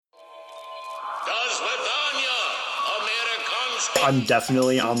I'm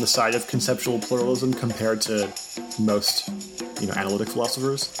definitely on the side of conceptual pluralism compared to most, analytic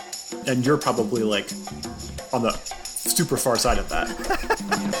philosophers. And you're probably like on the super far side of that.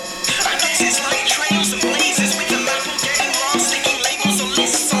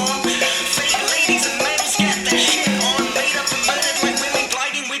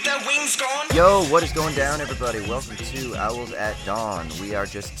 Yo, what is going down, everybody? Welcome to Owls at Dawn. We are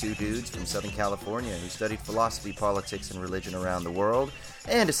just two dudes from Southern California who studied philosophy, politics, and religion around the world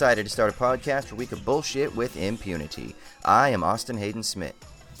and decided to start a podcast where we could bullshit with impunity. I am Austin Hayden Smith.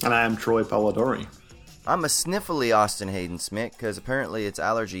 And I am Troy Polidori. I'm a sniffly Austin Hayden Smith because apparently it's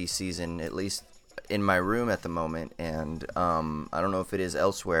allergy season, at least in my room at the moment, and I don't know if it is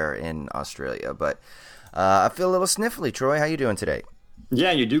elsewhere in Australia, but I feel a little sniffly. Troy, how you doing today?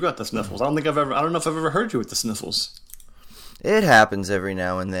 Yeah, you do got the sniffles. I don't know if I've ever heard you with the sniffles. It happens every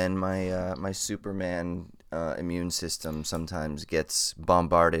now and then. My Superman immune system sometimes gets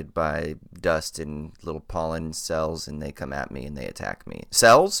bombarded by dust and little pollen cells, and they come at me and they attack me.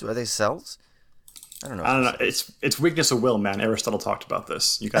 Cells? Are they cells? I don't know. It's weakness of will, man. Aristotle talked about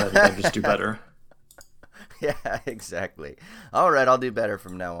this. You gotta just do better. Yeah, exactly. All right, I'll do better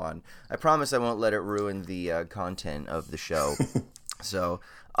from now on. I promise I won't let it ruin the content of the show. So,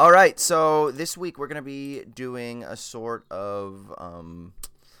 all right. So this week we're going to be doing a sort of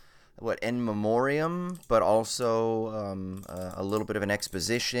in memoriam, but also a little bit of an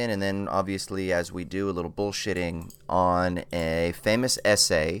exposition, and then obviously, as we do, a little bullshitting on a famous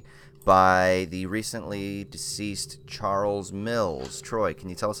essay by the recently deceased Charles Mills. Troy, can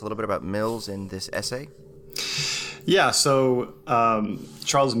you tell us a little bit about Mills in this essay? Yeah. So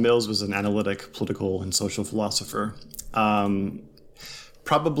Charles Mills was an analytic, political, and social philosopher.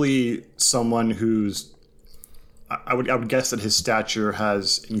 Probably someone who's, I would guess that his stature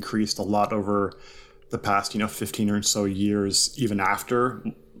has increased a lot over the past, 15 or so years, even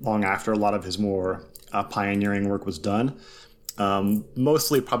long after a lot of his more pioneering work was done.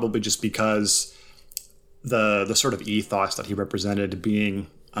 Mostly probably just because the sort of ethos that he represented, being,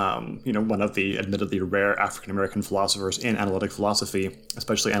 one of the admittedly rare African-American philosophers in analytic philosophy,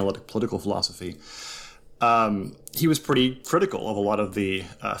 especially analytic political philosophy. He was pretty critical of a lot of the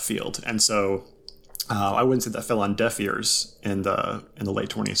field, and so I wouldn't say that fell on deaf ears in the late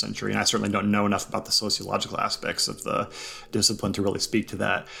 20th century. And I certainly don't know enough about the sociological aspects of the discipline to really speak to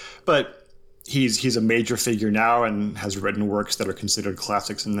that. But he's a major figure now and has written works that are considered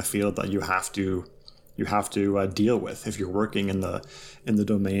classics in the field that you have to deal with if you're working in the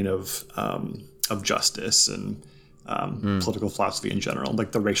domain of justice and political philosophy in general.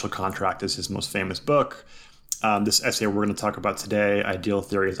 Like The Racial Contract is his most famous book. This essay we're going to talk about today, Ideal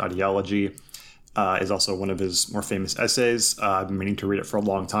Theory as Ideology, is also one of his more famous essays. I've been meaning to read it for a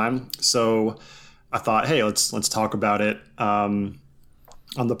long time. So I thought, hey, let's talk about it on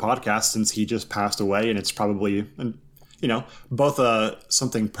the podcast since he just passed away. And it's probably, both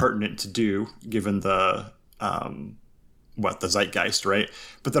something pertinent to do given the zeitgeist, right?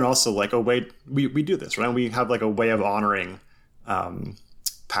 But then also like a way we do this, right? We have like a way of honoring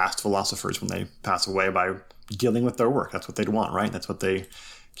past philosophers when they pass away by dealing with their work. That's what they'd want, right? That's what they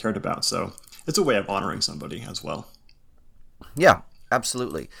cared about. So it's a way of honoring somebody as well. Yeah,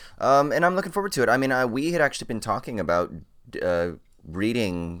 absolutely. And I'm looking forward to it. I mean, we had actually been talking about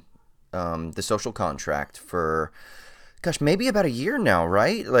reading The Social Contract for, maybe about a year now,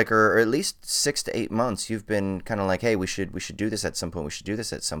 right? Like, or at least 6 to 8 months. You've been kind of like, hey, we should do this at some point. We should do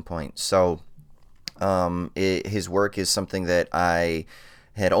this at some point. So, his work is something that I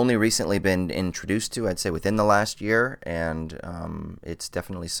had only recently been introduced to, I'd say within the last year, and it's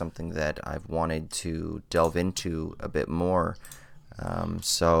definitely something that I've wanted to delve into a bit more.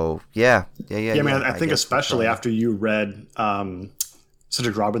 Yeah. I mean, I think especially after you read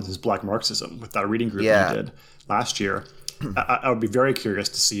Cedric Robinson's Black Marxism with that reading group you did last year, I would be very curious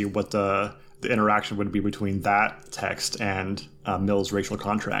to see what the interaction would be between that text and Mill's Racial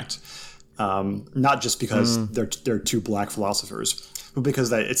Contract. Not just because they're two black philosophers, but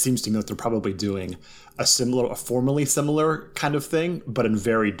because it seems to me that they're probably doing a formally similar kind of thing, but in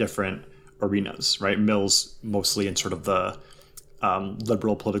very different arenas, right? Mill's mostly in sort of the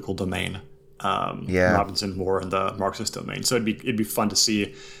liberal political domain, Robinson more in the Marxist domain. So it'd be fun to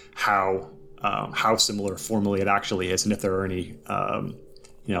see how similar formally it actually is, and if there are any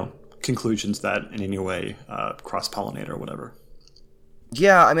conclusions that in any way cross-pollinate or whatever.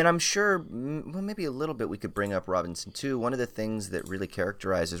 Yeah, I mean, I'm sure, maybe a little bit we could bring up Robinson, too. One of the things that really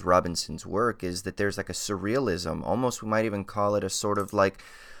characterizes Robinson's work is that there's like a surrealism, almost we might even call it a sort of like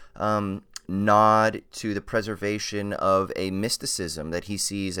nod to the preservation of a mysticism that he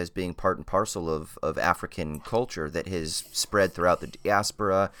sees as being part and parcel of African culture that has spread throughout the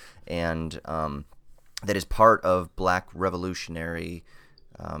diaspora and that is part of Black revolutionary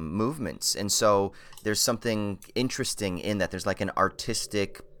movements. And so there's something interesting in that. There's like an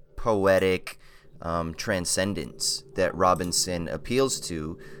artistic, poetic transcendence that Robinson appeals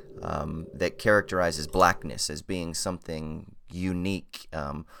to that characterizes Blackness as being something unique,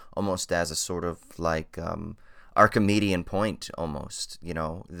 almost as a sort of like Archimedean point, almost,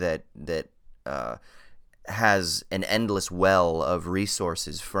 that has an endless well of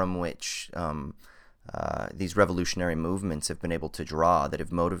resources from which these revolutionary movements have been able to draw, that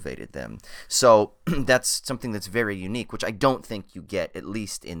have motivated them. So that's something that's very unique, which I don't think you get, at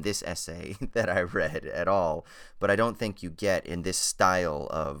least in this essay that I read at all, but I don't think you get in this style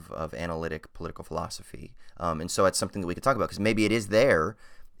of analytic political philosophy. And so it's something that we could talk about, because maybe it is there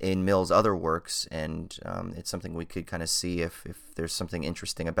in Mill's other works, and it's something we could kind of see if there's something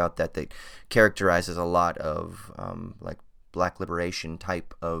interesting about that characterizes a lot of like Black liberation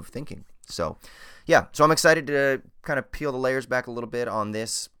type of thinking. So, yeah, so I'm excited to kind of peel the layers back a little bit on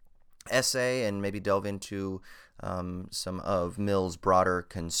this essay and maybe delve into some of Mill's broader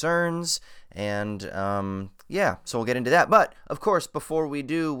concerns. And, so we'll get into that. But, of course, before we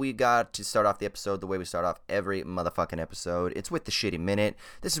do, we got to start off the episode the way we start off every motherfucking episode. It's with the Shitty Minute.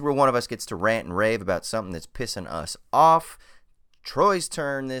 This is where one of us gets to rant and rave about something that's pissing us off. Troy's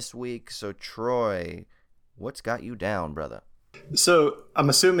turn this week. So, Troy, what's got you down, brother? So I'm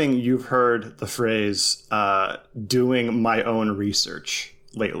assuming you've heard the phrase doing my own research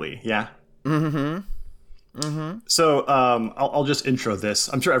lately, yeah? So I'll just intro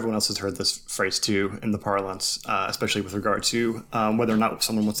this. I'm sure everyone else has heard this phrase too in the parlance, especially with regard to whether or not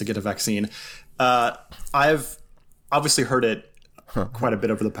someone wants to get a vaccine. I've obviously heard it quite a bit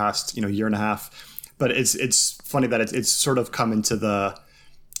over the past year and a half, but it's funny that it's sort of come into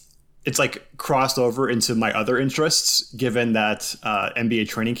it's like crossed over into my other interests, given that NBA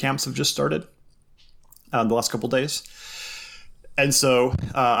training camps have just started the last couple of days. And so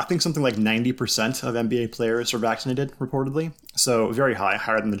I think something like 90% of NBA players are vaccinated, reportedly. So very high,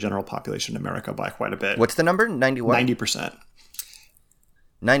 higher than the general population in America by quite a bit. What's the number? 90 what? 90%.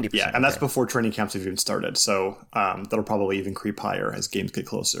 90%. Yeah, and that's before training camps have even started. So that'll probably even creep higher as games get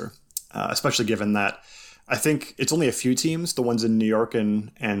closer, especially given that I think it's only a few teams, the ones in New York and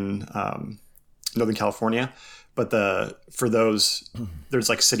Northern California. But for those, there's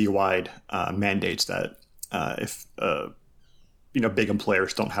like citywide mandates that if big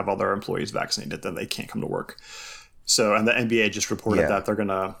employers don't have all their employees vaccinated, then they can't come to work. So, and the NBA just reported that they're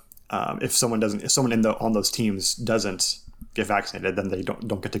gonna if someone on those teams doesn't get vaccinated, then they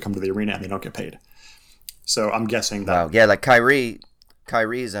don't get to come to the arena and they don't get paid. So I'm guessing that. Wow. Yeah, like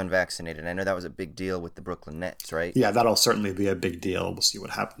Kyrie's unvaccinated. I know that was a big deal with the Brooklyn Nets, right? Yeah, that'll certainly be a big deal. We'll see what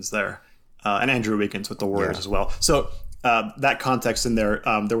happens there. And Andrew Wiggins with the Warriors as well. So that context in there,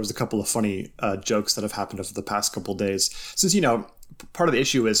 there was a couple of funny jokes that have happened over the past couple of days. Since, part of the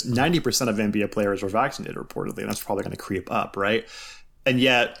issue is 90% of NBA players are vaccinated, reportedly, and that's probably going to creep up, right? And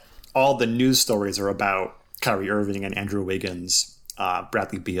yet all the news stories are about Kyrie Irving and Andrew Wiggins,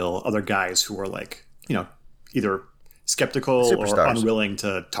 Bradley Beal, other guys who are like, either skeptical Superstars. Or unwilling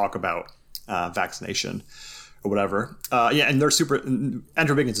to talk about vaccination or whatever. And they're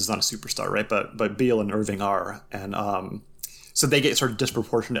Andrew Wiggins is not a superstar, right? But Beal and Irving are. And so they get sort of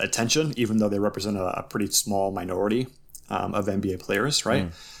disproportionate attention, even though they represent a pretty small minority of NBA players,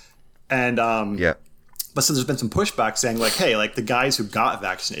 right? And but so there's been some pushback saying like, hey, like the guys who got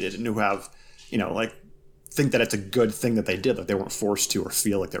vaccinated and who have, think that it's a good thing that they did, that they weren't forced to or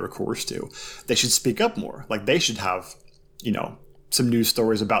feel like they were coerced to, they should speak up more. Like they should have, some news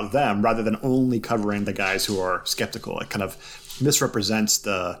stories about them rather than only covering the guys who are skeptical. It kind of misrepresents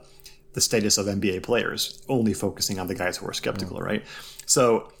the status of NBA players, only focusing on the guys who are skeptical, right?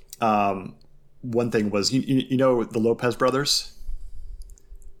 So one thing was, the Lopez brothers,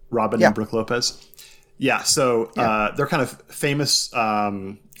 Robin and Brooke Lopez. Yeah, so they're kind of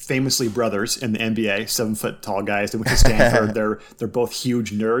famously brothers in the NBA, 7-foot tall guys. They went to Stanford. They're both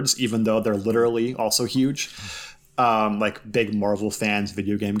huge nerds, even though they're literally also huge. Like big Marvel fans,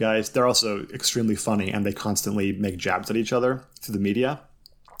 video game guys. They're also extremely funny, and they constantly make jabs at each other through the media.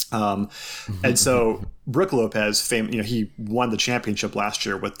 And so Brooke Lopez, he won the championship last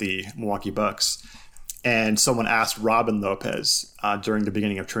year with the Milwaukee Bucks. And someone asked Robin Lopez during the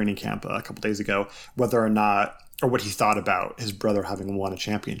beginning of training camp a couple days ago whether or not, or what he thought about his brother having won a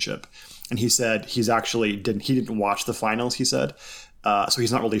championship. And he said he didn't watch the finals, he said. So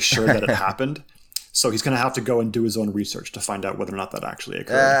he's not really sure that it happened. So he's going to have to go and do his own research to find out whether or not that actually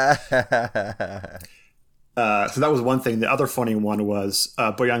occurred. So that was one thing. The other funny one was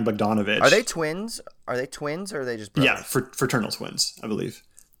Bojan Bogdanovic. Are they twins? Are they twins or are they just brothers? Yeah, fraternal twins, I believe.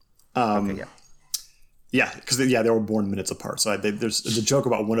 Okay, yeah. Yeah, because they were born minutes apart. So there's a joke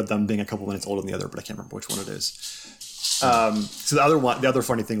about one of them being a couple minutes older than the other, but I can't remember which one it is. So the other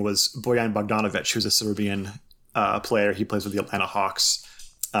funny thing was Bojan Bogdanovic, who's a Serbian player. He plays with the Atlanta Hawks.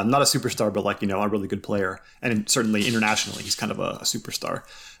 Not a superstar, but a really good player. And certainly internationally, he's kind of a superstar.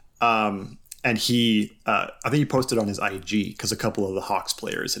 And he, I think he posted on his IG because a couple of the Hawks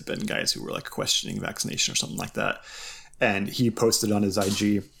players had been guys who were like questioning vaccination or something like that. And he posted on his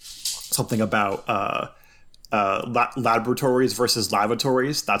IG something about laboratories versus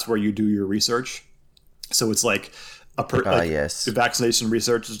lavatories. That's where you do your research. So it's like yes. Vaccination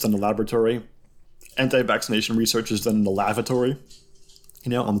research is done in the laboratory. Anti-vaccination research is done in the lavatory,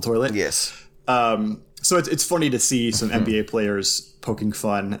 on the toilet. Yes. So it's funny to see some NBA players poking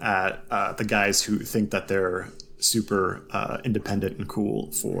fun at the guys who think that they're super independent and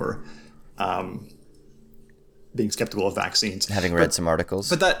cool for being skeptical of vaccines. Having read some articles.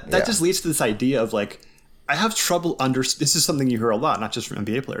 But that just leads to this idea of like, I have trouble this is something you hear a lot, not just from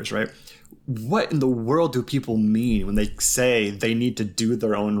NBA players, right? What in the world do people mean when they say they need to do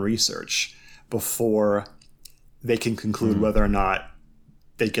their own research before they can conclude whether or not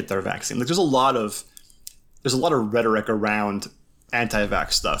they get their vaccine? Like there's a lot of rhetoric around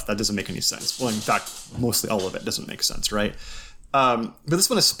anti-vax stuff that doesn't make any sense. Well, in fact, mostly all of it doesn't make sense, right? But this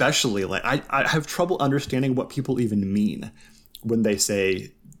one especially, like I have trouble understanding what people even mean when they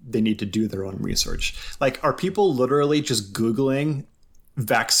say they need to do their own research. Like, are people literally just Googling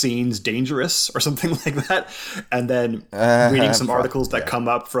vaccines dangerous or something like that, and then reading some articles that come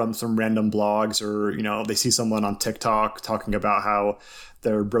up from some random blogs, or they see someone on TikTok talking about how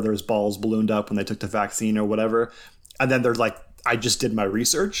their brother's balls ballooned up when they took the vaccine or whatever, and then they're like, I just did my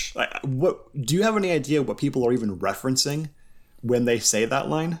research. Like, what do you have any idea what people are even referencing when they say that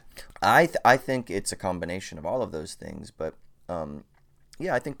line? I think it's a combination of all of those things, but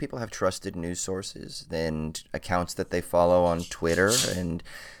I think people have trusted news sources and accounts that they follow on Twitter, and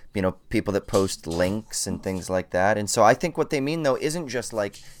people that post links and things like that. And so I think what they mean, though, isn't just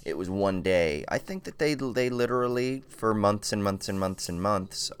like it was one day. I think that they literally, for months and months and months and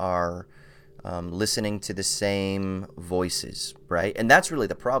months, are listening to the same voices, right? And that's really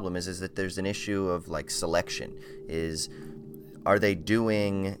the problem, is that there's an issue of like selection. Are they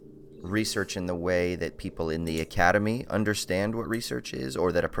doing research in the way that people in the academy understand what research is,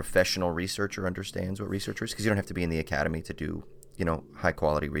 or that a professional researcher understands what research is? Because you don't have to be in the academy to do high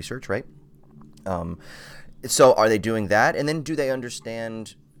quality research, right? So are they doing that? And then do they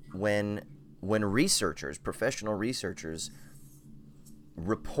understand when researchers, professional researchers,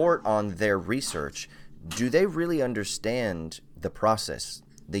 report on their research, do they really understand the process,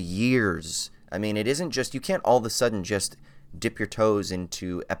 the years? I mean, it isn't just, you can't all of a sudden just dip your toes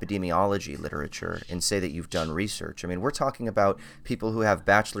into epidemiology literature and say that you've done research. I mean, we're talking about people who have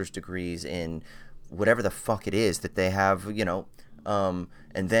bachelor's degrees in whatever the fuck it is that they have, and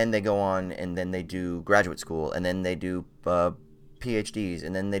then they go on and then they do graduate school, and then they do PhDs,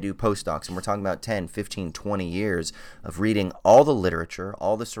 and then they do postdocs, and we're talking about 10, 15, 20 years of reading all the literature,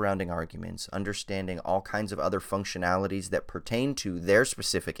 all the surrounding arguments, understanding all kinds of other functionalities that pertain to their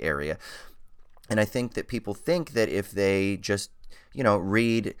specific area. And I think that people think that if they just,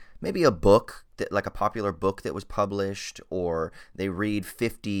 read maybe a book, that like a popular book that was published, or they read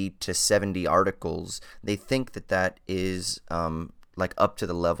 50 to 70 articles, they think that is like up to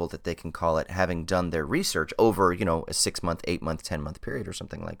the level that they can call it having done their research over, a 6-month, 8-month, 10-month period or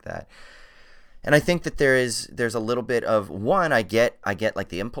something like that. And I think that there's a little bit of, one, I get like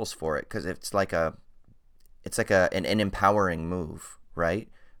the impulse for it, because it's like an empowering move, right?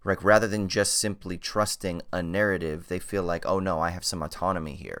 Like, rather than just simply trusting a narrative, they feel like, oh no, I have some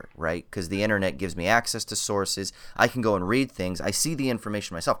autonomy here, right? Because the internet gives me access to sources. I can go and read things. I see the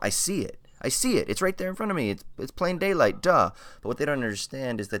information myself. I see it. It's right there in front of me. It's plain daylight, duh. But what they don't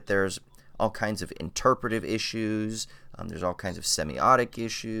understand is that there's all kinds of interpretive issues. There's all kinds of semiotic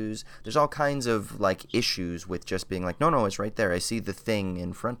issues. There's all kinds of like issues with just being like, no, it's right there. I see the thing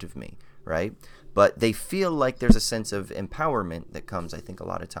in front of me, right? But they feel like there's a sense of empowerment that comes, I think, a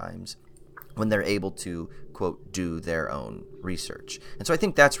lot of times when they're able to, quote, do their own research. And so I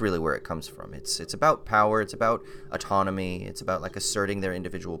think that's really where it comes from. It's about power. It's about autonomy. It's about like asserting their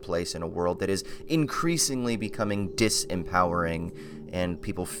individual place in a world that is increasingly becoming disempowering, and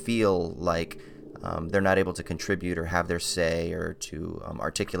people feel like they're not able to contribute or have their say or to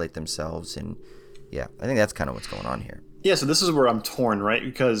articulate themselves. And yeah, I think that's kind of what's going on here. Yeah, so this is where I'm torn, right?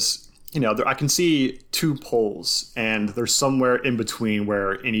 Because I can see two poles, and there's somewhere in between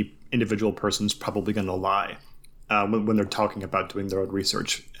where any individual person's probably going to lie when they're talking about doing their own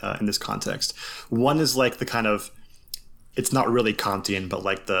research in this context. One is like the kind of, it's not really Kantian, but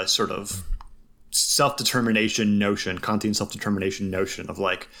like the sort of self-determination notion, Kantian self-determination notion of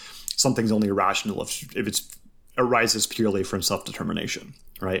like something's only rational if it arises purely from self-determination,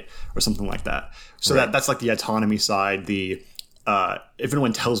 right? Or something like that. So that's like the autonomy side. If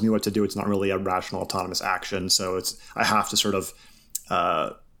anyone tells me what to do, it's not really a rational autonomous action. So I have to sort of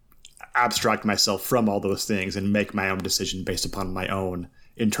abstract myself from all those things and make my own decision based upon my own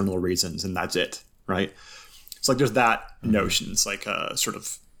internal reasons, and that's it, right? So like there's that notion. It's like a sort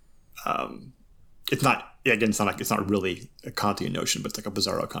of it's not really a Kantian notion, but it's like a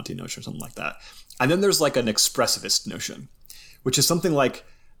bizarro Kantian notion or something like that. And then there's like an expressivist notion, which is something like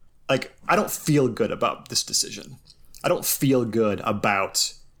I don't feel good about this decision. I don't feel good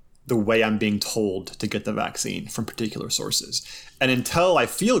about the way I'm being told to get the vaccine from particular sources. And until I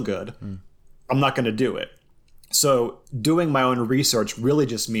feel good, I'm not going to do it. So doing my own research really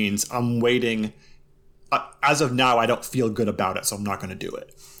just means I'm waiting. As of now, I don't feel good about it, so I'm not going to do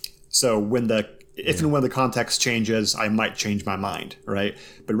it. So if and when the context changes, I might change my mind, right?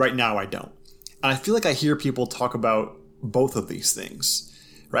 But right now, I don't. And I feel like I hear people talk about both of these things,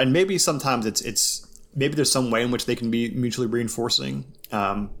 right? And maybe sometimes maybe there's some way in which they can be mutually reinforcing.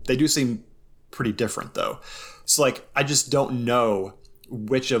 They do seem pretty different, though. So, like, I just don't know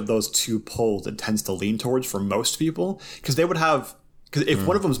which of those two poles it tends to lean towards for most people, because if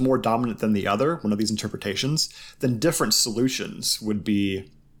one of them is more dominant than the other, one of these interpretations, then different solutions would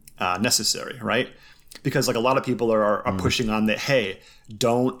be necessary, right? Because like a lot of people are pushing on that, hey,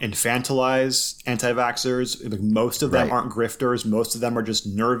 don't infantilize anti-vaxxers. Like, most of them aren't grifters. Most of them are just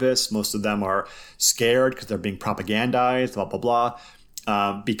nervous. Most of them are scared because they're being propagandized, blah, blah,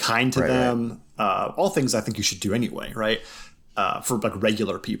 blah. Be kind to them. All things I think you should do anyway, right? For like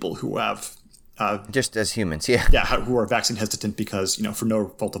regular people who have... just as humans, yeah. Yeah, who are vaccine hesitant because, for no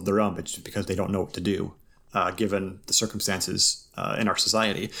fault of their own, but just because they don't know what to do, given the circumstances in our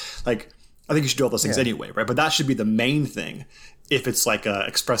society. Like, I think you should do all those things anyway, right? But that should be the main thing if it's like a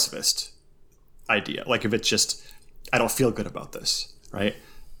expressivist idea. Like if it's just, I don't feel good about this, right?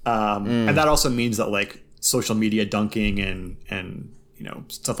 And that also means that like social media dunking and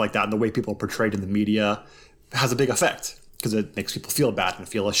stuff like that, and the way people are portrayed in the media has a big effect because it makes people feel bad and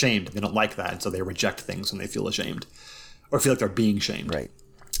feel ashamed. And they don't like that, and so they reject things when they feel ashamed or feel like they're being shamed. Right.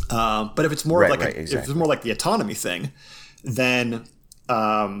 But if it's more if it's more like the autonomy thing, then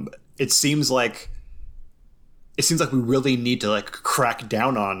it seems like we really need to like crack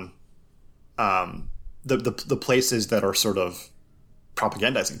down on the places that are sort of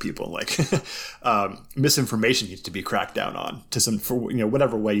propagandizing people. Like misinformation needs to be cracked down on for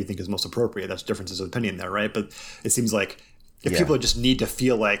whatever way you think is most appropriate. That's differences of opinion there, right? But it seems like if people just need to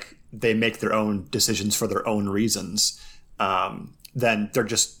feel like they make their own decisions for their own reasons, then they're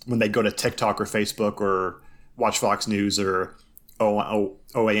just, when they go to TikTok or Facebook or watch Fox News or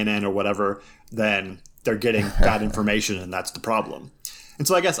OANN or whatever, then they're getting bad information, and that's the problem. And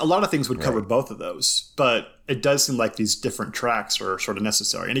so I guess a lot of things would cover both of those, but it does seem like these different tracks are sort of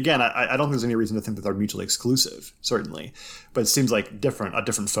necessary. And again, I don't think there's any reason to think that they're mutually exclusive, certainly, but it seems like a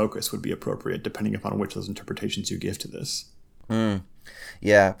different focus would be appropriate depending upon which of those interpretations you give to this.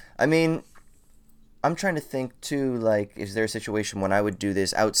 Yeah. I mean, I'm trying to think too, like, is there a situation when I would do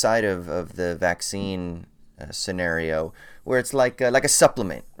this outside of the vaccine scenario where it's like a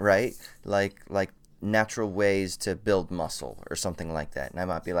supplement, right? Like natural ways to build muscle or something like that. And I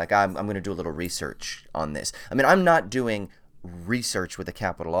might be like, I'm going to do a little research on this. I mean, I'm not doing research with a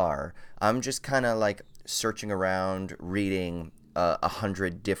capital R. I'm just kind of like searching around, reading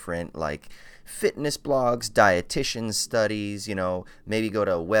 100 different like fitness blogs, dietitian studies, maybe go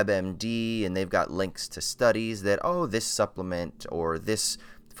to WebMD and they've got links to studies that, this supplement or this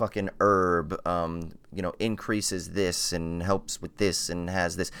fucking herb, increases this and helps with this and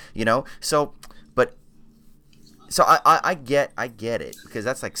has this, So I get it, because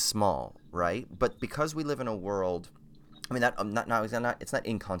that's like small, right? But because we live in a world, I mean, it's not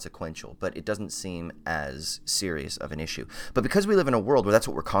inconsequential, but it doesn't seem as serious of an issue. But because we live in a world where that's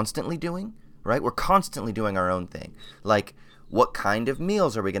what we're constantly doing, right? We're constantly doing our own thing. Like, what kind of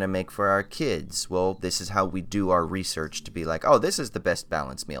meals are we going to make for our kids? Well, this is how we do our research to be like, this is the best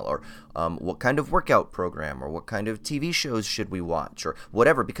balanced meal. Or what kind of workout program or what kind of TV shows should we watch or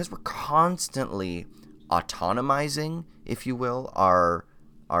whatever. Because we're constantly autonomizing, if you will, our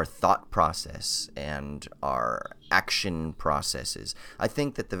thought process and our action processes. I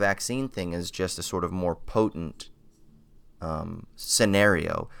think that the vaccine thing is just a sort of more potent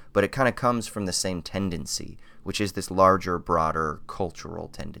scenario, but it kind of comes from the same tendency, which is this larger, broader cultural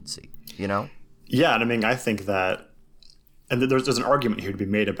tendency, you know? Yeah, and I mean, I think that, and there's an argument here to be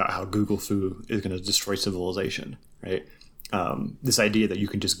made about how Google Fu is going to destroy civilization, right? This idea that you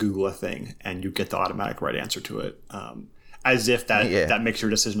can just Google a thing and you get the automatic right answer to it, as if that makes your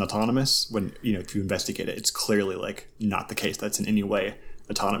decision autonomous. When if you investigate it, it's clearly like not the case. That's in any way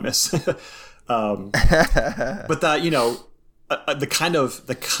autonomous. But that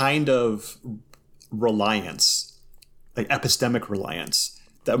the kind of reliance, like epistemic reliance,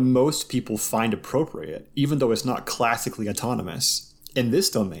 that most people find appropriate, even though it's not classically autonomous in this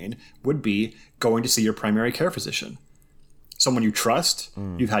domain, would be going to see your primary care physician. Someone you trust,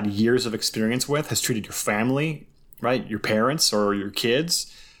 you've had years of experience with, has treated your family, right? Your parents or your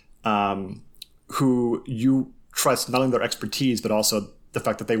kids, who you trust not only their expertise, but also the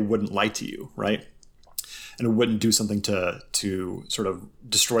fact that they wouldn't lie to you, right? And wouldn't do something to sort of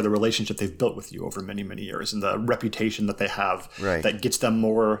destroy the relationship they've built with you over many, many years and the reputation that they have that gets them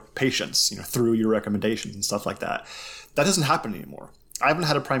more patients, through your recommendations and stuff like that. That doesn't happen anymore. I haven't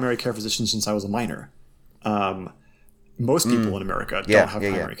had a primary care physician since I was a minor. Most people in America don't have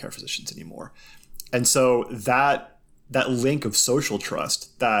primary care physicians anymore. And so that link of social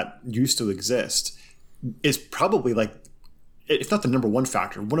trust that used to exist is probably like, if not the number one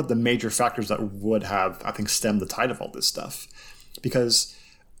factor, one of the major factors that would have, I think, stemmed the tide of all this stuff. Because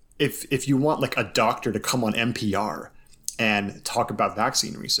if you want like a doctor to come on NPR and talk about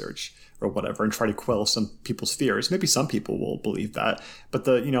vaccine research or whatever and try to quell some people's fears, maybe some people will believe that, but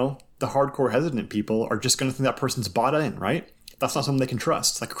the hardcore hesitant people are just going to think that person's bought in, right? That's not someone they can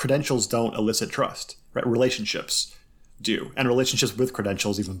trust. Like, credentials don't elicit trust, right? Relationships do, and relationships with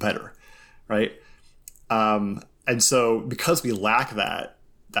credentials even better, right? And so because we lack that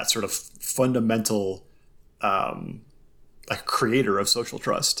sort of fundamental like creator of social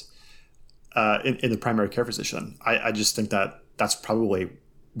trust in the primary care physician, I just think that that's probably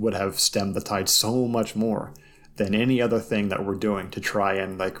would have stemmed the tide so much more than any other thing that we're doing to try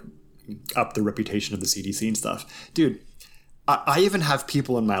and like up the reputation of the CDC and stuff. Dude, I even have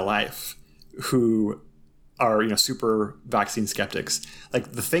people in my life who are super vaccine skeptics.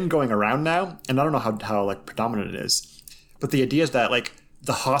 Like, the thing going around now, and I don't know how like predominant it is, but the idea is that like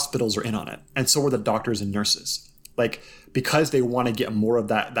the hospitals are in on it, and so are the doctors and nurses. Like, because they want to get more of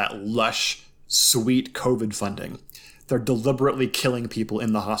that lush, sweet COVID funding, they're deliberately killing people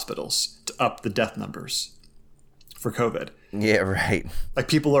in the hospitals to up the death numbers for COVID. Yeah, right. Like,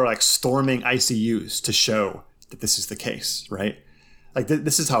 people are like storming ICUs to show that this is the case, right? Like,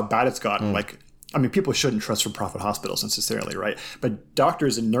 this is how bad it's gotten. Like, I mean, people shouldn't trust for-profit hospitals necessarily, right? But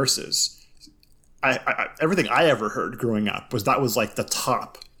doctors and nurses, everything I ever heard growing up was like the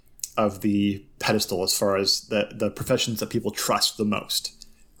top of the pedestal as far as the professions that people trust the most,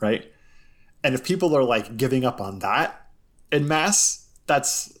 right? And if people are like giving up on that en masse,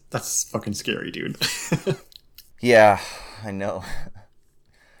 that's fucking scary, dude. Yeah, I know.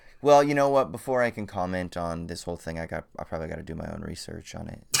 Well, you know what? Before I can comment on this whole thing, I probably got to do my own research on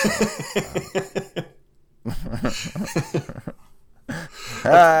it.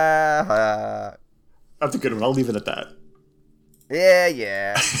 That's a good one. I'll leave it at that.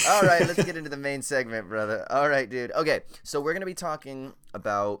 Yeah. All right, let's get into the main segment, brother. All right, dude. Okay, so we're going to be talking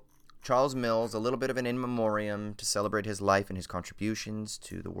about Charles Mills, a little bit of an in memoriam to celebrate his life and his contributions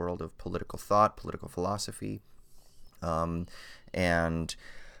to the world of political thought, political philosophy. And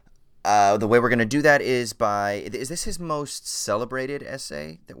the way we're going to do that is is this his most celebrated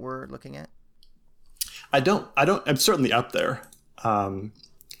essay that we're looking at? I'm certainly up there.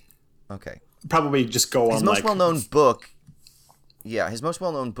 Okay. Probably just go on his most well-known book. Yeah, his most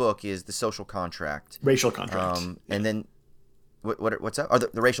well-known book is The Social Contract. Racial Contract. And then what's that? Oh,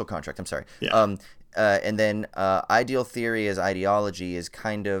 the Racial Contract. I'm sorry. Yeah. And then Ideal Theory as Ideology is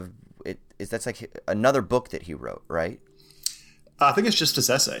kind of that's like another book that he wrote, right? I think it's just his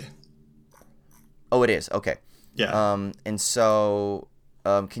essay. Oh, it is. Okay. Yeah. And so,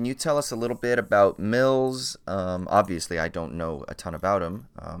 can you tell us a little bit about Mills? Obviously, I don't know a ton about him.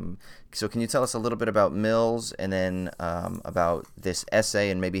 So can you tell us a little bit about Mills, and then about this essay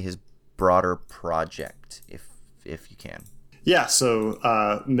and maybe his broader project, if you can? Yeah.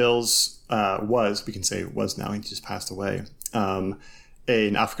 So Mills was now, he just passed away,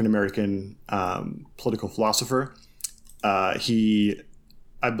 an African-American political philosopher. He,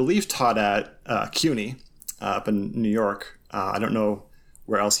 I believe, taught at CUNY up in New York. I don't know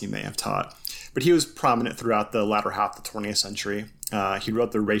where else he may have taught, but he was prominent throughout the latter half of the 20th century. He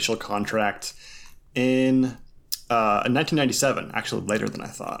wrote The Racial Contract in 1997, actually later than I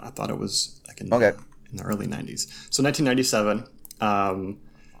thought. I thought it was like in in the early 90s. So 1997,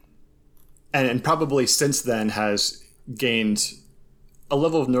 and probably since then has gained a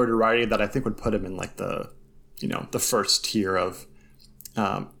level of notoriety that I think would put him in like the first tier of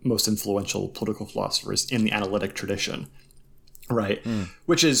most influential political philosophers in the analytic tradition, right?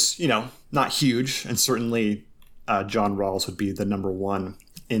 Which is, not huge, and certainly John Rawls would be the number one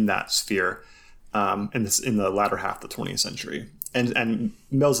in that sphere in the latter half of the 20th century. And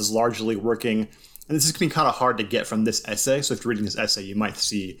Mills is largely working, and this is going to be kind of hard to get from this essay. So if you're reading this essay, you might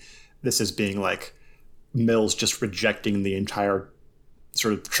see this as being like Mills just rejecting the entire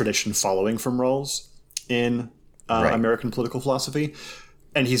sort of tradition following from Rawls in American political philosophy.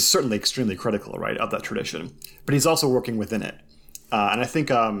 And he's certainly extremely critical, right, of that tradition. But he's also working within it. And I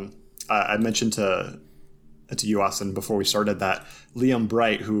think I mentioned to you, Austin, before we started that Liam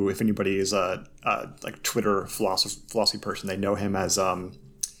Bright, who, if anybody is a like Twitter philosophy person, they know him as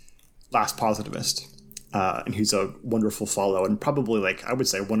Last Positivist. And he's a wonderful follow, and probably, like, I would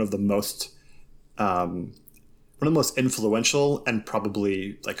say one of the most influential and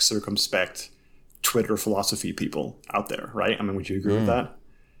probably like circumspect Twitter philosophy people out there, right? I mean, would you agree with that?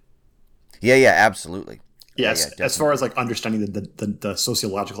 Yeah, absolutely. Yes, as far as like understanding the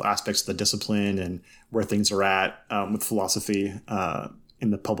sociological aspects of the discipline and where things are at with philosophy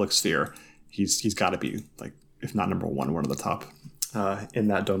in the public sphere, he's got to be, like, if not number one of the top in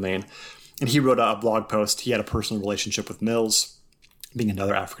that domain. And he wrote a blog post. He had a personal relationship with Mills, being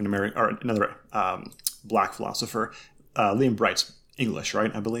another African American or another black philosopher. Liam Bright's English,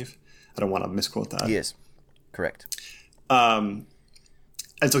 right? I believe. I don't want to misquote that. He is. Correct.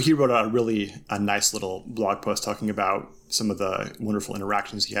 And so he wrote a nice little blog post talking about some of the wonderful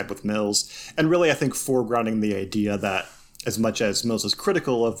interactions he had with Mills, and really, I think, foregrounding the idea that as much as Mills is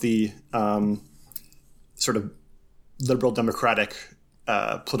critical of the sort of liberal democratic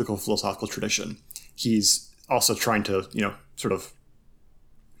political philosophical tradition, he's also trying to, sort of,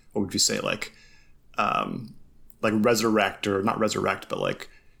 what would you say, like resurrect, or not resurrect, but like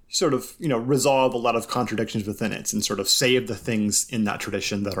sort of, resolve a lot of contradictions within it and sort of save the things in that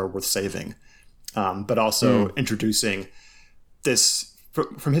tradition that are worth saving. But also introducing this,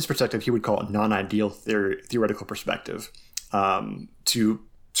 from his perspective, he would call it non-ideal theoretical perspective, to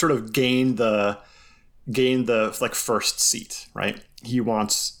sort of gain the like first seat, right? He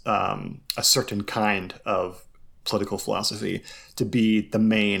wants a certain kind of political philosophy to be the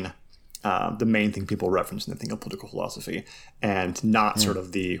main thing people reference when they think of political philosophy, and not sort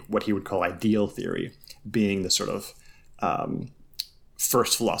of what he would call ideal theory being the sort of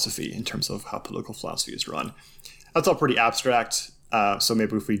first philosophy in terms of how political philosophy is run. That's all pretty abstract. So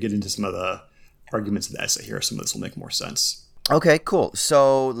maybe if we get into some of the arguments of the essay here, some of this will make more sense. Okay, cool.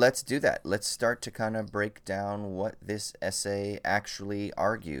 So let's do that. Let's start to kind of break down what this essay actually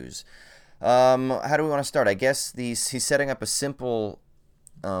argues. How do we want to start? I guess he's setting up a simple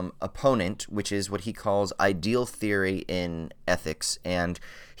opponent, which is what he calls ideal theory in ethics, and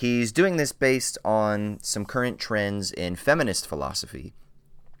he's doing this based on some current trends in feminist philosophy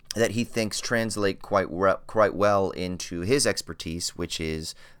that he thinks translate quite well into his expertise, which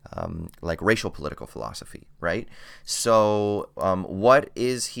is like racial political philosophy, right? So what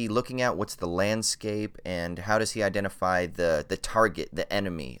is he looking at? What's the landscape, and how does he identify the target, the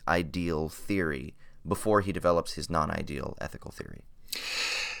enemy, ideal theory before he develops his non-ideal ethical theory?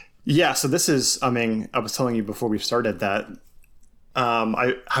 Yeah, so this is, I mean, I was telling you before we started that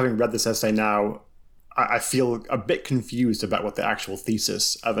having read this essay now, I feel a bit confused about what the actual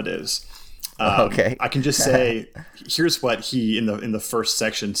thesis of it is. Okay. I can just say, here's what he, in the first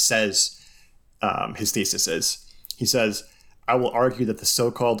section, says his thesis is. He says, "I will argue that the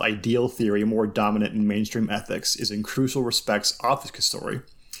so-called ideal theory more dominant in mainstream ethics is in crucial respects obfuscatory,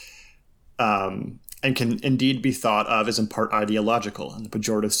 and can indeed be thought of as in part ideological in the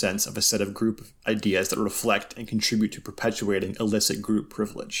pejorative sense of a set of group ideas that reflect and contribute to perpetuating illicit group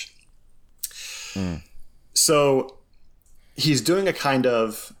privilege." So he's doing a kind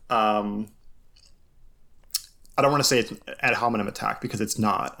of, I don't want to say it's an ad hominem attack, because it's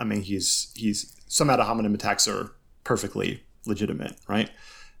not. I mean, some ad hominem attacks are perfectly legitimate, right?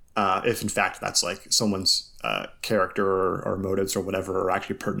 If in fact that's like someone's character or motives or whatever are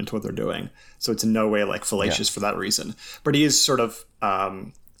actually pertinent to what they're doing. So it's in no way like fallacious for that reason. But he is sort of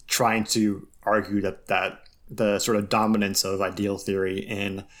trying to argue that the sort of dominance of ideal theory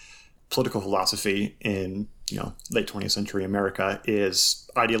in political philosophy in late 20th century America is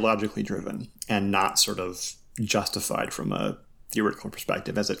ideologically driven and not sort of justified from a theoretical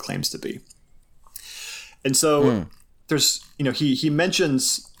perspective as it claims to be. And so there's he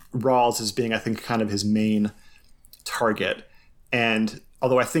mentions Rawls as being, I think, kind of his main target, and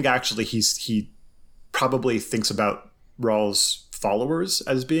although I think actually he probably thinks about Rawls' followers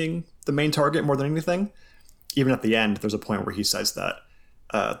as being the main target more than anything. Even at the end, there's a point where he says that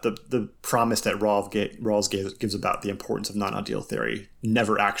the promise that Rawls gives about the importance of non-ideal theory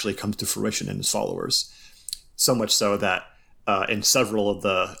never actually comes to fruition in his followers. So much so that in several of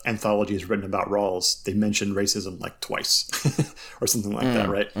the anthologies written about Rawls, they mention racism like twice or something like that,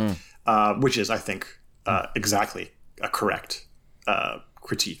 right? Which is, I think, exactly a correct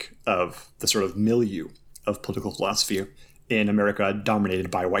critique of the sort of milieu of political philosophy in America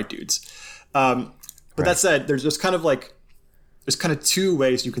dominated by white dudes. But that said, there's kind of two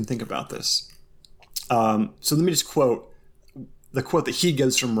ways you can think about this. So let me just quote the quote that he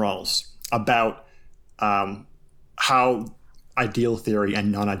gives from Rawls about how ideal theory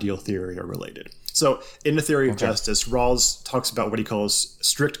and non-ideal theory are related. So in the theory of justice, Rawls talks about what he calls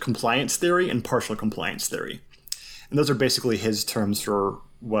strict compliance theory and partial compliance theory. And those are basically his terms for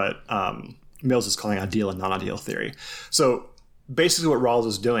what Mills is calling ideal and non-ideal theory. So basically what Rawls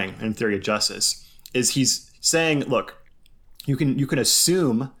is doing in theory of justice is he's saying, look, you can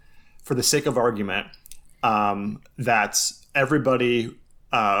assume for the sake of argument that everybody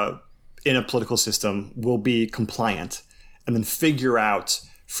in a political system will be compliant, and then figure out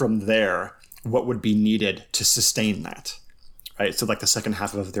from there what would be needed to sustain that, right? So like the second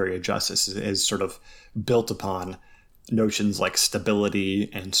half of theory of justice is sort of built upon notions like stability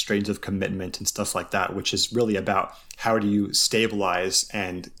and strains of commitment and stuff like that, which is really about how do you stabilize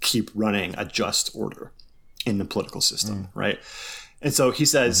and keep running a just order in the political system, right? And so he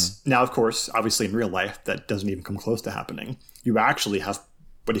says, now, of course, obviously in real life, that doesn't even come close to happening. You actually have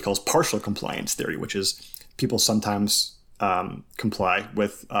what he calls partial compliance theory, which is people sometimes comply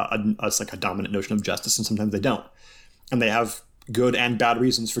with like a dominant notion of justice, and sometimes they don't. And they have good and bad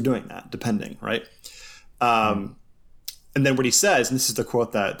reasons for doing that, depending, right? And then what he says, and this is the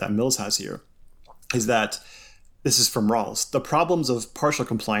quote that Mills has here, is that, this is from Rawls, the problems of partial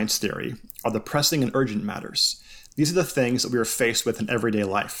compliance theory are the pressing and urgent matters. These are the things that we are faced with in everyday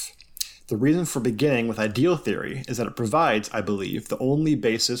life. The reason for beginning with ideal theory is that it provides, I believe, the only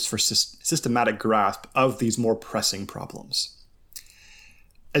basis for systematic grasp of these more pressing problems.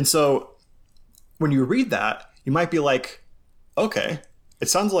 And so when you read that, you might be like, okay, it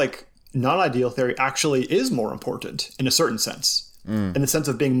sounds like non-ideal theory actually is more important in a certain sense, in the sense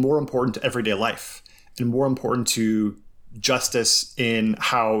of being more important to everyday life and more important to justice in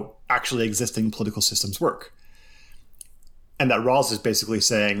how actually existing political systems work. And that Rawls is basically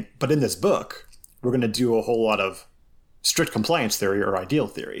saying, but in this book, we're going to do a whole lot of strict compliance theory or ideal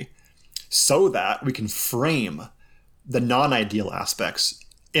theory so that we can frame the non-ideal aspects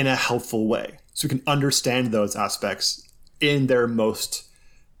in a helpful way. So we can understand those aspects in their most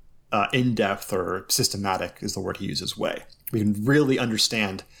in-depth or systematic is the word he uses way. We can really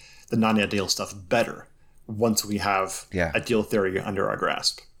understand the non-ideal stuff better once we have ideal theory under our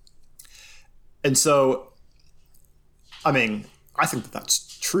grasp. And so, I mean, I think that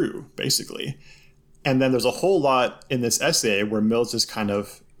that's true, basically. And then there's a whole lot in this essay where Mills is kind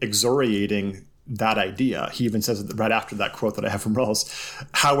of excoriating that idea. He even says it right after that quote that I have from Rawls,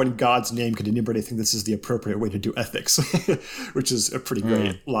 how in God's name could anybody think this is the appropriate way to do ethics, which is a pretty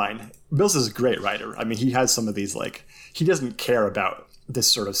great line. Mills is a great writer. I mean, he has some of these, like, he doesn't care about this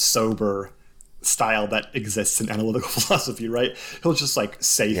sort of sober style that exists in analytical philosophy, right? He'll just like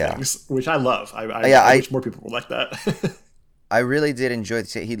say things, which I love. I wish more people were like that. I really did enjoy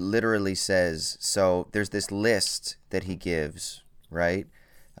it. He literally says, so there's this list that he gives, right?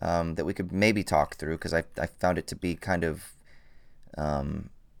 That we could maybe talk through, because I found it to be kind of,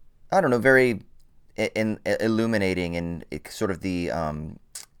 I don't know, very illuminating and sort of the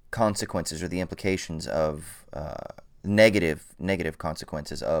consequences or the implications of negative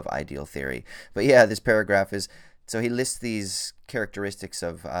consequences of ideal theory. But yeah, this paragraph is, so he lists these characteristics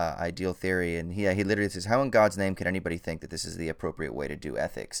of ideal theory, and he literally says, how in God's name can anybody think that this is the appropriate way to do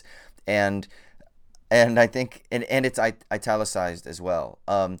ethics? And I think, and it's italicized as well.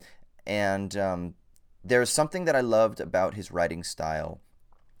 There's something that I loved about his writing style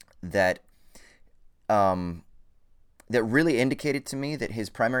that really indicated to me that his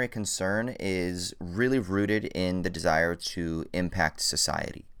primary concern is really rooted in the desire to impact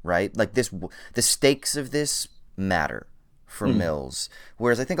society, right? Like the stakes of this matter for Mills.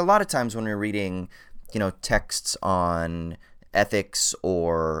 Whereas I think a lot of times when we're reading, texts on ethics,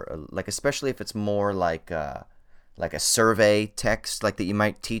 or like, especially if it's more like a survey text, like that you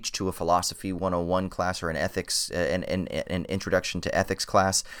might teach to a philosophy 101 class or an ethics, an introduction to ethics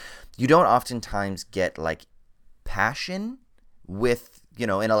class, you don't oftentimes get like passion with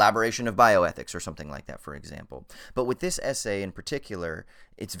an elaboration of bioethics or something like that, for example. But with this essay in particular,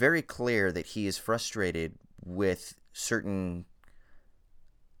 it's very clear that he is frustrated with certain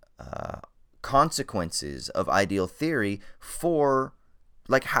consequences of ideal theory for,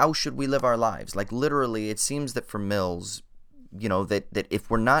 like, how should we live our lives? Like, literally, it seems that for Mills, that if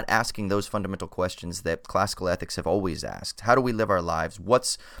we're not asking those fundamental questions that classical ethics have always asked, how do we live our lives?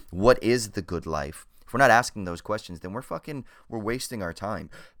 What is the good life? If we're not asking those questions, then we're wasting our time.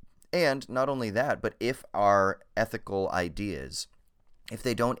 And not only that, but if our ethical ideas, if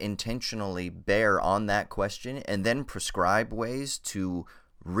they don't intentionally bear on that question and then prescribe ways to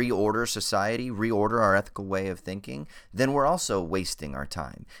reorder society, reorder our ethical way of thinking, then we're also wasting our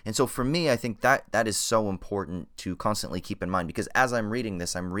time. And so for me, I think that is so important to constantly keep in mind, because as I'm reading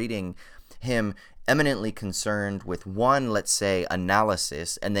this, I'm reading him eminently concerned with, one, let's say,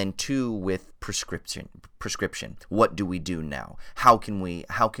 analysis, and then two, with prescription. What do we do now? How can we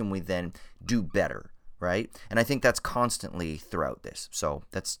then do better, right? And I think that's constantly throughout this. So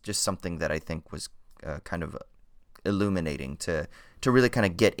that's just something that I think was kind of illuminating to really kind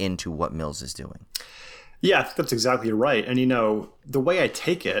of get into what Mills is doing. Yeah, I think that's exactly right. And, the way I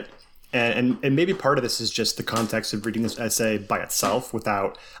take it, and maybe part of this is just the context of reading this essay by itself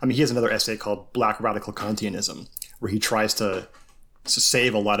he has another essay called Black Radical Kantianism, where he tries to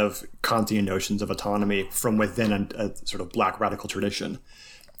save a lot of Kantian notions of autonomy from within a sort of black radical tradition.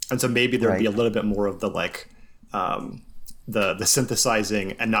 And so maybe there'd be a little bit more of the, like, the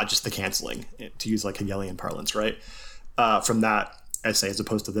synthesizing and not just the canceling, to use like Hegelian parlance, right? From that essay as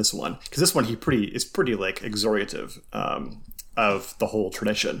opposed to this one, because this one is pretty like exhortative of the whole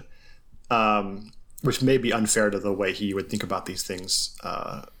tradition, which may be unfair to the way he would think about these things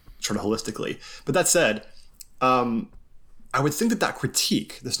sort of holistically. But that said, I would think that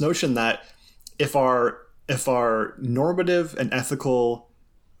critique, this notion that if our normative and ethical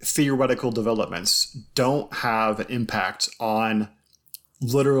theoretical developments don't have an impact on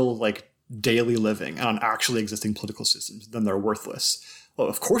literal, like, daily living and on actually existing political systems, then they're worthless. Well,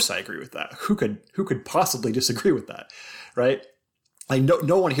 of course I agree with that. Who could possibly disagree with that, right? Like,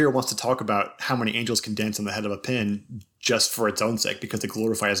 no one here wants to talk about how many angels can dance on the head of a pin just for its own sake, because it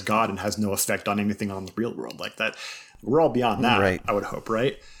glorifies God and has no effect on anything on the real world like that. We're all beyond that, right? I would hope,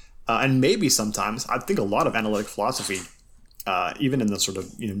 right? And maybe sometimes, I think a lot of analytic philosophy, even in the sort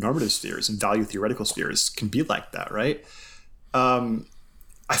of normative spheres and value theoretical spheres, can be like that, right?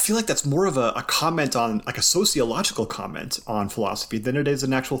 I feel like that's more of a comment on, like, a sociological comment on philosophy than it is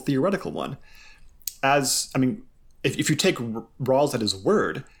an actual theoretical one. If you take Rawls at his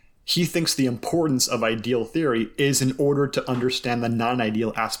word, he thinks the importance of ideal theory is in order to understand the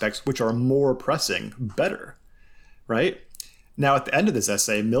non-ideal aspects, which are more pressing, better, right? Now, at the end of this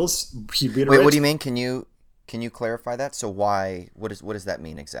essay, Mills, he reiterates... Wait, what do you mean? Can you clarify that? So why? What does that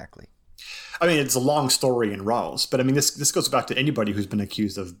mean exactly? It's a long story in Rawls, but this goes back to anybody who's been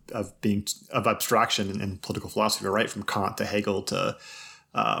accused of abstraction in political philosophy, right? From Kant to Hegel to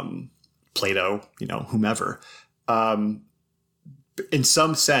Plato, whomever. In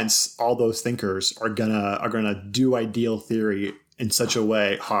some sense, all those thinkers are gonna do ideal theory in such a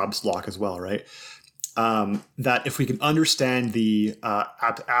way, Hobbes, Locke as well, right? That if we can understand the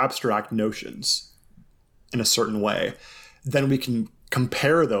abstract notions in a certain way, then we can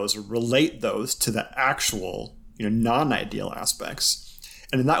compare those, relate those to the actual, non-ideal aspects,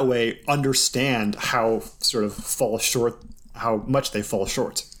 and in that way understand how much they fall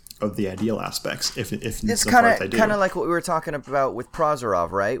short of the ideal aspects. If it's kind of like what we were talking about with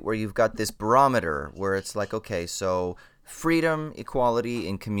Prozorov, right? Where you've got this barometer where it's like, okay, so freedom, equality,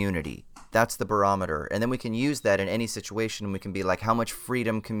 and community. That's the barometer. And then we can use that in any situation, and we can be like, how much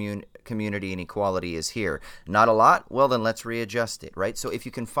freedom, community, and equality is here? Not a lot? Well, then let's readjust it, right? So if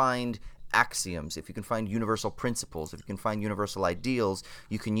you can find axioms, if you can find universal principles, if you can find universal ideals,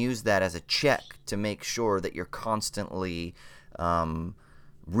 you can use that as a check to make sure that you're constantly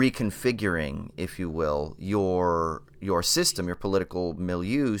reconfiguring, if you will, your system, your political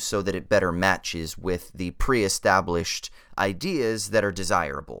milieu, so that it better matches with the pre-established ideas that are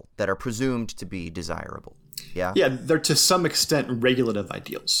desirable, that are presumed to be desirable. Yeah? Yeah, they're to some extent regulative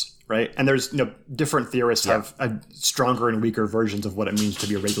ideals, right? And there's, different theorists have stronger and weaker versions of what it means to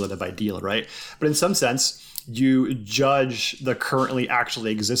be a regulative ideal, right? But in some sense, you judge the currently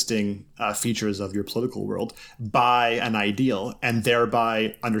actually existing features of your political world by an ideal, and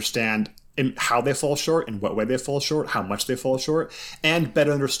thereby understand how they fall short, in what way they fall short, how much they fall short, and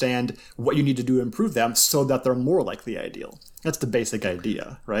better understand what you need to do to improve them so that they're more like the ideal. That's the basic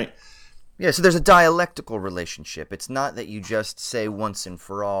idea, right? Yeah, so there's a dialectical relationship. It's not that you just say once and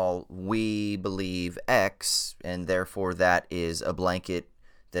for all, we believe X, and therefore that is a blanket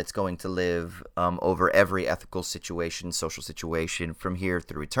that's going to live over every ethical situation, social situation from here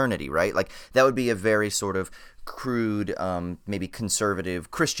through eternity, right? Like, that would be a very sort of crude, maybe conservative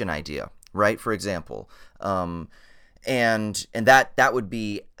Christian idea, right? For example. And that would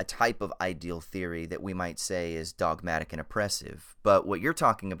be a type of ideal theory that we might say is dogmatic and oppressive. But what you're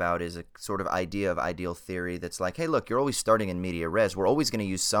talking about is a sort of idea of ideal theory that's like, hey, look, you're always starting in media res. We're always going to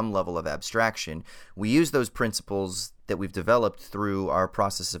use some level of abstraction. We use those principles that we've developed through our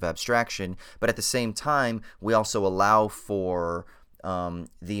process of abstraction, but at the same time, we also allow for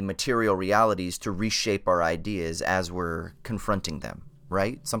the material realities to reshape our ideas as we're confronting them,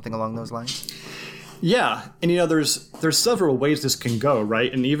 right? Something along those lines? Yeah, and there's several ways this can go,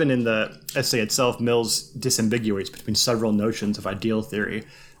 right? And even in the essay itself, Mills disambiguates between several notions of ideal theory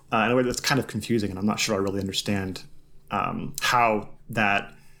in a way that's kind of confusing, and I'm not sure I really understand how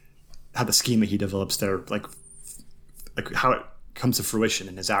the schema he develops there, like how it comes to fruition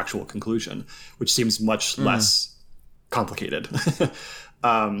in his actual conclusion, which seems much less complicated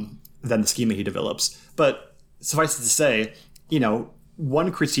than the schema he develops. But suffice it to say,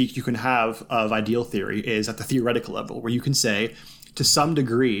 one critique you can have of ideal theory is at the theoretical level, where you can say, to some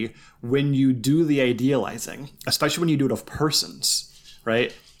degree, when you do the idealizing, especially when you do it of persons,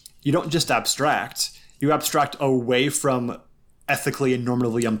 right, you don't just abstract, you abstract away from ethically and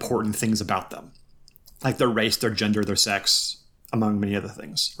normatively important things about them, like their race, their gender, their sex, among many other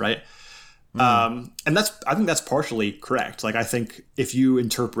things, right? And I think that's partially correct. Like, I think if you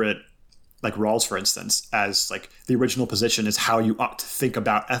interpret like Rawls, for instance, as like the original position is how you ought to think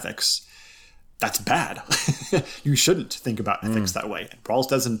about ethics, that's bad. You shouldn't think about ethics that way. And Rawls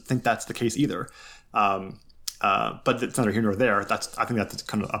doesn't think that's the case either. But it's neither here nor there. I think that's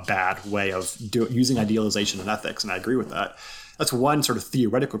kind of a bad way of using idealization in ethics, and I agree with that. That's one sort of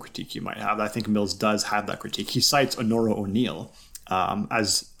theoretical critique you might have. I think Mills does have that critique. He cites Honora O'Neill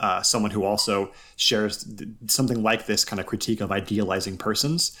as someone who also shares something like this kind of critique of idealizing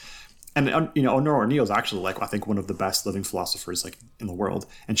persons. And Honora O'Neill is actually I think one of the best living philosophers in the world,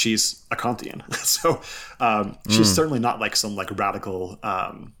 and she's a Kantian. So she's certainly not some radical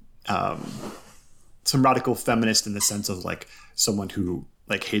feminist in the sense of someone who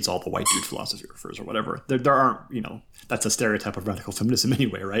hates all the white dude philosophers or whatever. There aren't that's a stereotype of radical feminism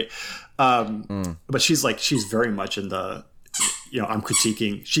anyway, right? But she's very much in the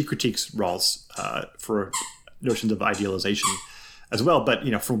she critiques Rawls for notions of idealization as well, but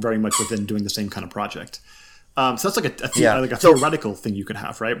from very much within doing the same kind of project. So that's a theoretical thing you could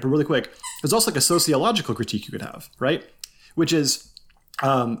have, right? But really quick, there's also a sociological critique you could have, right? Which is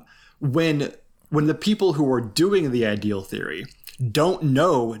when the people who are doing the ideal theory don't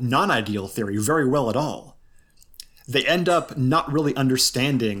know non-ideal theory very well at all, they end up not really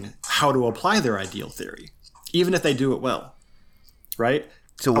understanding how to apply their ideal theory, even if they do it well, right?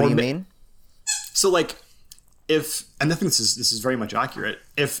 So what do you mean? So and I think this is very much accurate.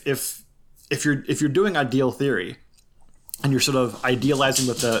 If you're doing ideal theory and you're sort of idealizing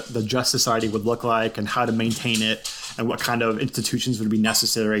what the just society would look like and how to maintain it and what kind of institutions would be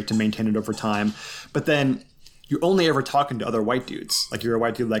necessary to maintain it over time, but then you're only ever talking to other white dudes, you're a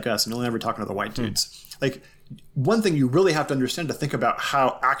white dude like us, and you're only ever talking to other white dudes. One thing you really have to understand to think about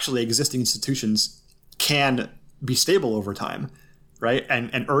how actually existing institutions can be stable over time, right?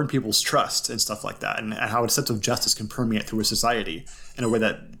 And earn people's trust and stuff like that, and how a sense of justice can permeate through a society in a way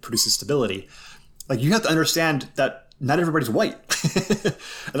that produces stability. You have to understand that not everybody's white,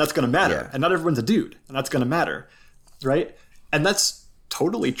 and that's going to matter. Yeah. And not everyone's a dude, and that's going to matter, right? And that's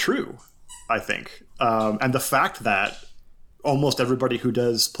totally true, I think. And the fact that almost everybody who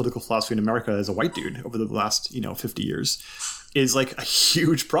does political philosophy in America is a white dude over the last 50 years is a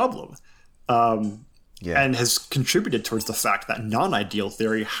huge problem. And has contributed towards the fact that non-ideal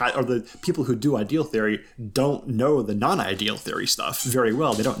theory, or the people who do ideal theory, don't know the non-ideal theory stuff very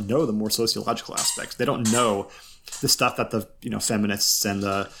well. They don't know the more sociological aspects. They don't know the stuff that the feminists and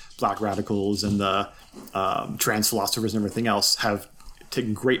the black radicals and the trans philosophers and everything else have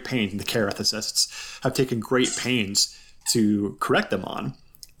taken great pains, and the care ethicists have taken great pains to correct them on,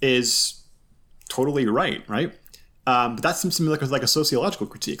 is totally right? But that seems to me like a sociological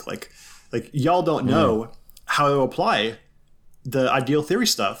critique. Y'all don't know how to apply the ideal theory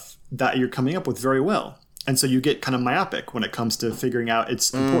stuff that you're coming up with very well. And so you get kind of myopic when it comes to figuring out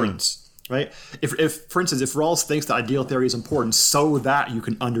its importance, right? If, for instance, if Rawls thinks that ideal theory is important so that you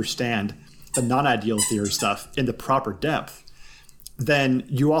can understand the non-ideal theory stuff in the proper depth, then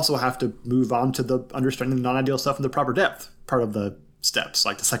you also have to move on to the understanding the non-ideal stuff in the proper depth part of the steps,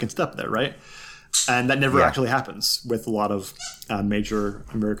 like the second step there, right? And that never actually happens with a lot of major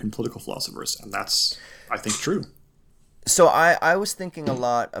American political philosophers. And that's, I think, true. So I was thinking a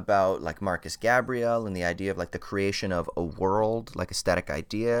lot about like Marcus Gabriel and the idea of like the creation of a world, like a static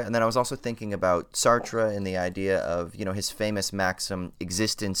idea. And then I was also thinking about Sartre and the idea of, you know, his famous maxim,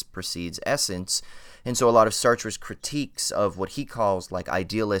 existence precedes essence. And so a lot of Sartre's critiques of what he calls like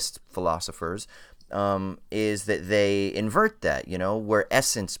idealist philosophers is that they invert that, you know, where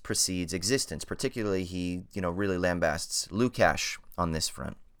essence precedes existence. Particularly, he, you know, really lambasts Lukács on this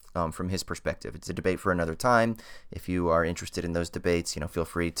front. From his perspective. It's a debate for another time. If you are interested in those debates, you know, feel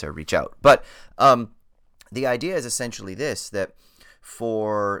free to reach out. But the idea is essentially this, that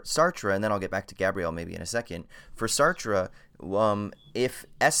for Sartre, and then I'll get back to Gabriel maybe in a second, for Sartre, if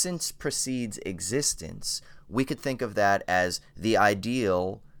essence precedes existence, we could think of that as the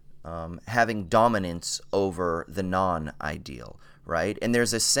ideal having dominance over the non-ideal, right? And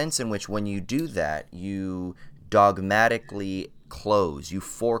there's a sense in which when you do that, you dogmatically you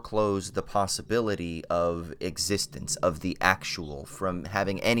foreclose the possibility of existence, of the actual, from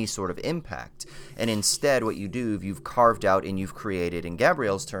having any sort of impact. And instead, what you do, you've carved out and you've created, in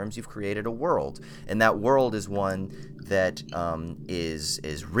Gabriel's terms, you've created a world. And that world is one that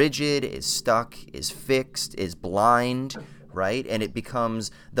is rigid, is stuck, is fixed, is blind, right? And it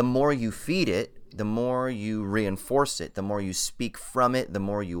becomes, the more you feed it, the more you reinforce it, the more you speak from it, the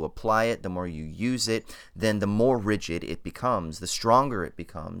more you apply it, the more you use it, then the more rigid it becomes, the stronger it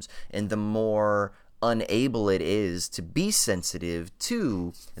becomes, and the more unable it is to be sensitive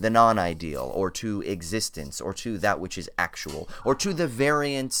to the non-ideal, or to existence, or to that which is actual, or to the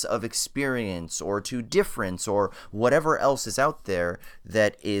variance of experience, or to difference, or whatever else is out there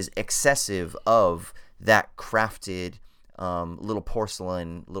that is excessive of that crafted little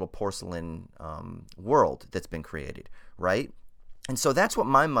porcelain world that's been created, right? And so that's what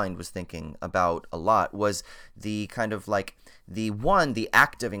my mind was thinking about a lot, was the kind of like the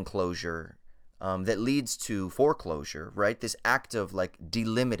act of enclosure that leads to foreclosure, right? This act of like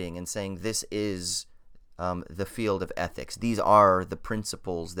delimiting and saying this is the field of ethics. These are the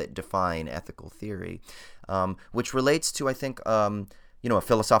principles that define ethical theory, which relates to, I think, a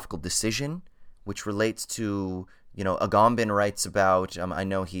philosophical decision, which relates to, you know, Agamben writes about, I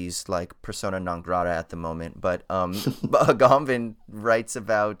know he's like persona non grata at the moment, but Agamben writes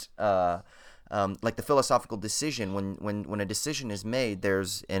about like the philosophical decision. When a decision is made,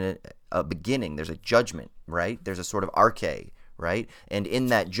 there's a beginning, there's a judgment, right? There's a sort of arche, right? And in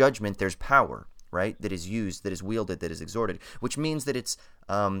that judgment, there's power, right? That is used, that is wielded, that is exhorted, which means that it's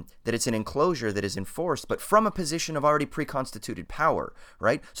an enclosure that is enforced, but from a position of already pre-constituted power,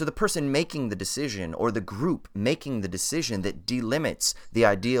 right? So the person making the decision, or the group making the decision that delimits the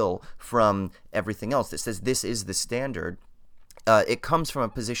ideal from everything else, that says this is the standard, it comes from a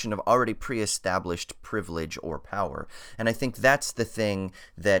position of already pre-established privilege or power. And I think that's the thing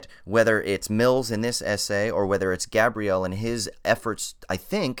that, whether it's Mills in this essay, or whether it's Gabriel and his efforts, I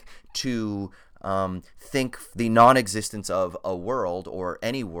think, to think the non-existence of a world, or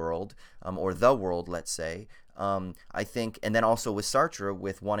any world, or the world, let's say, I think, and then also with Sartre,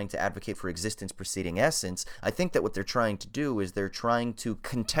 with wanting to advocate for existence preceding essence, I think that what they're trying to do is they're trying to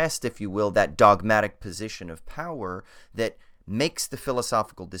contest, if you will, that dogmatic position of power that makes the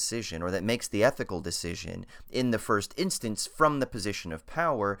philosophical decision, or that makes the ethical decision in the first instance from the position of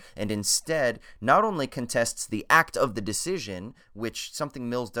power, and instead not only contests the act of the decision, which something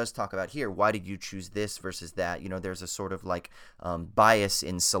Mills does talk about here, why did you choose this versus that? You know, there's a sort of like bias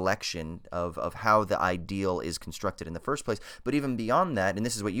in selection of how the ideal is constructed in the first place. But even beyond that, and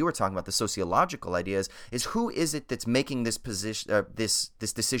this is what you were talking about, the sociological ideas, is who is it that's making this position, this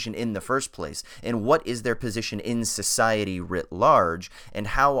decision in the first place, and what is their position in society writ large, and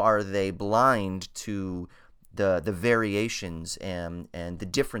how are they blind to the variations and the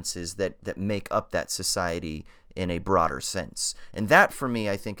differences that make up that society in a broader sense. And that, for me,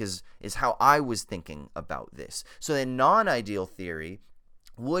 I think is how I was thinking about this. So the non-ideal theory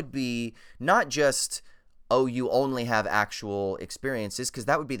would be not just, oh, you only have actual experiences, because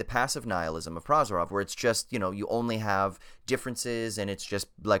that would be the passive nihilism of Prozorov, where it's just, you know, you only have differences, and it's just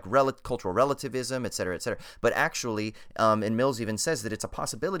like cultural relativism, et cetera, et cetera. But actually, and Mills even says that it's a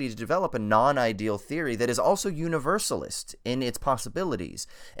possibility to develop a non-ideal theory that is also universalist in its possibilities.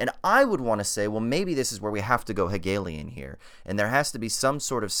 And I would want to say, well, maybe this is where we have to go Hegelian here, and there has to be some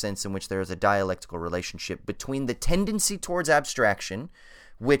sort of sense in which there is a dialectical relationship between the tendency towards abstraction,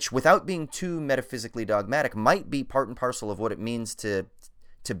 which, without being too metaphysically dogmatic, might be part and parcel of what it means to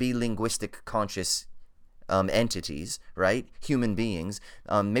be linguistic conscious entities, right? Human beings.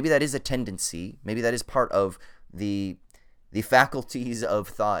 Maybe that is a tendency. Maybe that is part of the the faculties of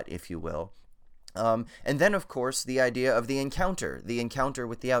thought, if you will. And then, of course, the idea of the encounter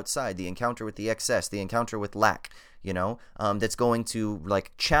with the outside, the encounter with the excess, the encounter with lack, that's going to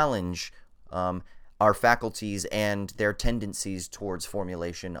like challenge our faculties and their tendencies towards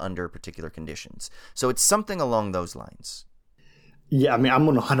formulation under particular conditions. So it's something along those lines. Yeah, I mean, I'm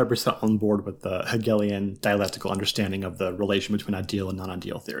 100% on board with the Hegelian dialectical understanding of the relation between ideal and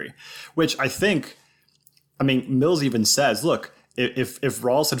non-ideal theory, which I think, I mean, Mills even says, look, if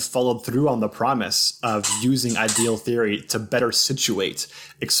Rawls had followed through on the promise of using ideal theory to better situate,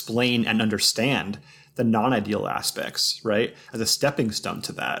 explain, and understand the non-ideal aspects, right, as a stepping stone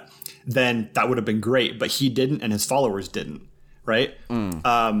to that, then that would have been great. But he didn't, and his followers didn't. Right. And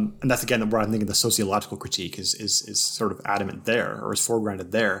that's, again, where I'm thinking the sociological critique is sort of adamant there, or is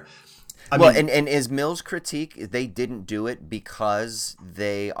foregrounded there. I mean, and is Mill's critique, they didn't do it because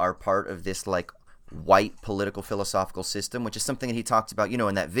they are part of this like white political philosophical system, which is something that he talked about,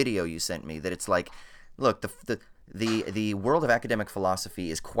 in that video you sent me, that it's like, look, the world of academic philosophy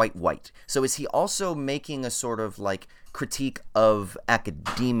is quite white. So is he also making a sort of like critique of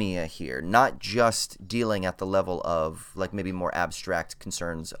academia here, not just dealing at the level of like maybe more abstract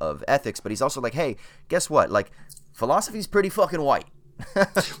concerns of ethics, but he's also like, hey, guess what? Like, philosophy's pretty fucking white. Well,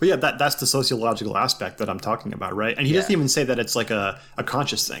 yeah, that's the sociological aspect that I'm talking about, right? And he doesn't even say that it's like a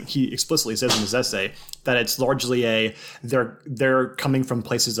conscious thing. He explicitly says in his essay that it's largely they're coming from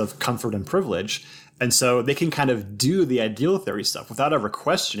places of comfort and privilege, and so they can kind of do the ideal theory stuff without ever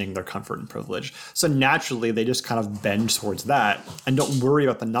questioning their comfort and privilege. So naturally, they just kind of bend towards that and don't worry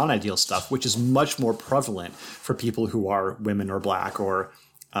about the non-ideal stuff, which is much more prevalent for people who are women or black or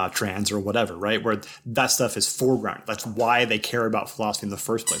trans or whatever, right? Where that stuff is foreground. That's why they care about philosophy in the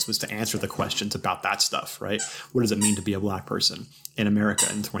first place, was to answer the questions about that stuff, right? What does it mean to be a black person in America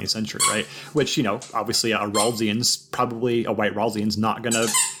in the 20th century, right? Which, obviously a Rawlsian's, probably a white Rawlsian's not going to,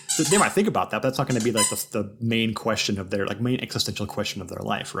 they might think about that, but that's not going to be like the main question of their, like main existential question of their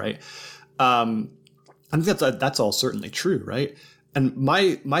life, right? I think that's all certainly true, right? And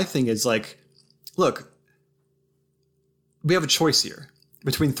my thing is like, look, we have a choice here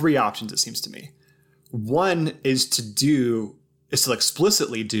between three options, it seems to me. One is to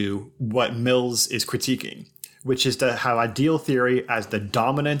explicitly do what Mills is critiquing, which is to have ideal theory as the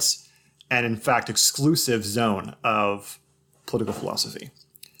dominant and, in fact, exclusive zone of political philosophy,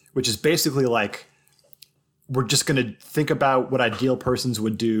 which is basically like, we're just going to think about what ideal persons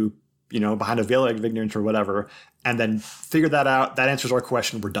would do, behind a veil of ignorance or whatever, and then figure that out. That answers our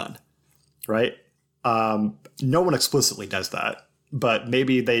question. We're done, right? No one explicitly does that, but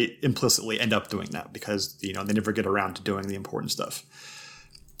maybe they implicitly end up doing that because, they never get around to doing the important stuff.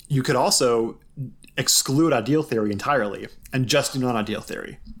 You could also exclude ideal theory entirely and just do non-ideal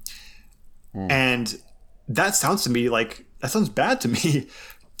theory. And that sounds bad to me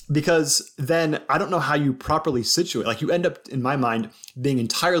because then I don't know how you properly situate. Like, you end up, in my mind, being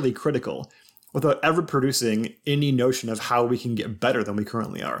entirely critical without ever producing any notion of how we can get better than we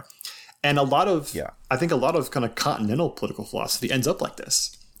currently are. And I think a lot of kind of continental political philosophy ends up like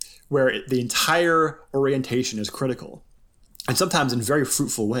this, where the entire orientation is critical, and sometimes in very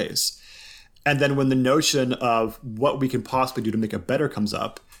fruitful ways. And then when the notion of what we can possibly do to make it better comes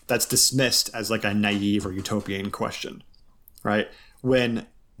up, that's dismissed as like a naive or utopian question, right? When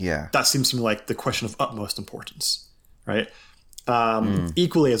that seems to me like the question of utmost importance, right?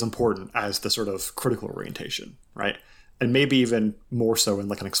 Equally as important as the sort of critical orientation, right? And maybe even more so in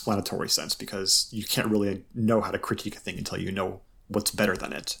like an explanatory sense, because you can't really know how to critique a thing until you know what's better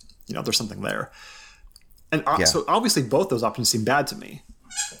than it. There's something there. And so obviously both those options seem bad to me,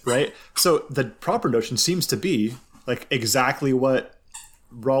 right? So the proper notion seems to be like exactly what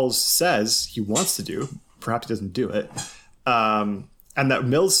Rawls says he wants to do. Perhaps he doesn't do it. And that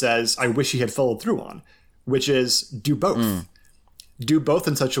Mills says, I wish he had followed through on, which is do both. Do both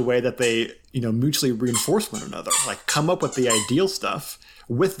in such a way that they, mutually reinforce one another. Like, come up with the ideal stuff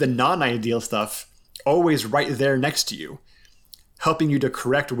with the non-ideal stuff always right there next to you, helping you to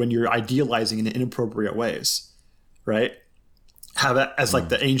correct when you're idealizing in inappropriate ways, right? Have it as like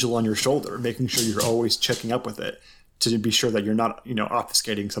the angel on your shoulder, making sure you're always checking up with it to be sure that you're not,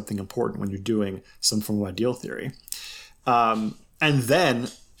 obfuscating something important when you're doing some form of ideal theory. And then,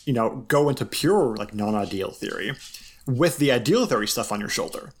 go into pure like non-ideal theory with the ideal theory stuff on your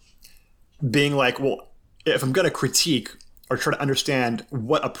shoulder, being like, well, if I'm going to critique or try to understand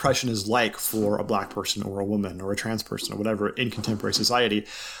what oppression is like for a black person or a woman or a trans person or whatever in contemporary society,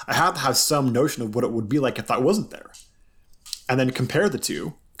 I have to have some notion of what it would be like if that wasn't there. And then compare the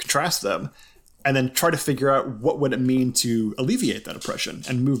two, contrast them, and then try to figure out what would it mean to alleviate that oppression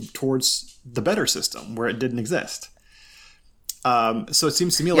and move towards the better system where it didn't exist. So it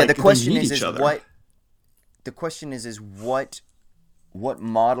seems to me Yeah, like the they question need is each other. what the question is what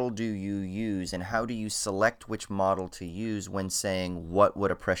model do you use, and how do you select which model to use when saying what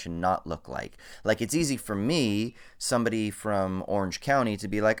would oppression not look like? Like, it's easy for me, somebody from Orange County, to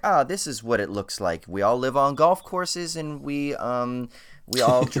be like, this is what it looks like. We all live on golf courses, and we all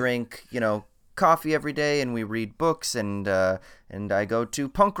drink, coffee every day, and we read books, and I go to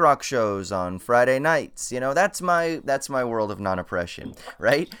punk rock shows on Friday nights. That's my world of non-oppression,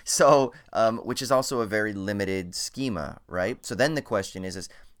 right? So, which is also a very limited schema, right? So then the question is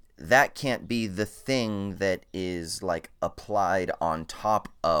that can't be the thing that is like applied on top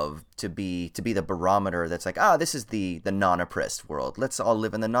of to be the barometer that's like, this is the non-oppressed world. Let's all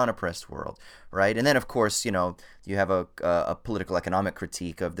live in the non-oppressed world, right? And then of course, you have a political economic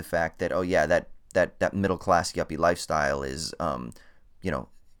critique of the fact that that middle class yuppie lifestyle is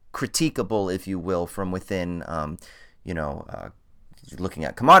critiquable, if you will, from within looking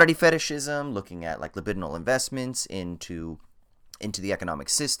at commodity fetishism, looking at like libidinal investments into the economic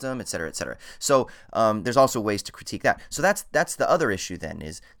system, et cetera, et cetera. So there's also ways to critique that. So that's the other issue then,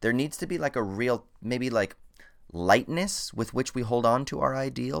 is there needs to be like a real, maybe like lightness with which we hold on to our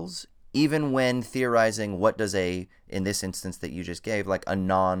ideals, even when theorizing what does in this instance that you just gave, like a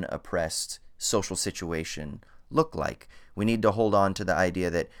non-oppressed social situation look like. We need to hold on to the idea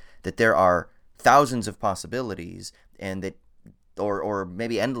that there are thousands of possibilities, and that or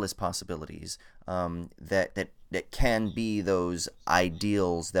maybe endless possibilities that can be those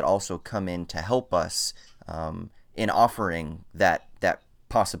ideals that also come in to help us in offering that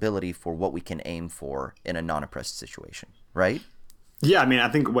possibility for what we can aim for in a non-oppressed situation, right? Yeah, I mean, I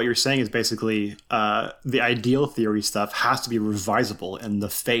think what you're saying is basically the ideal theory stuff has to be revisable in the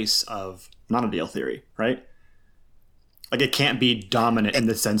face of non-ideal theory, right? Like, it can't be dominant in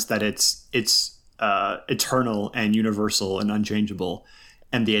the sense that it's eternal and universal and unchangeable,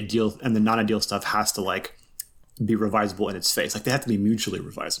 and the ideal and the non-ideal stuff has to like be revisable in its face. Like, they have to be mutually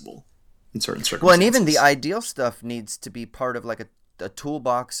revisable in certain circumstances. Well, and even the ideal stuff needs to be part of like a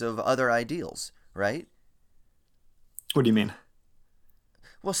toolbox of other ideals, right? What do you mean?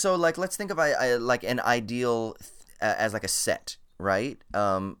 Well, so like let's think of like an ideal as like a set, right?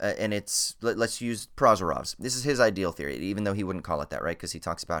 And let's use Prozorov's. This is his ideal theory, even though he wouldn't call it that, right? Because he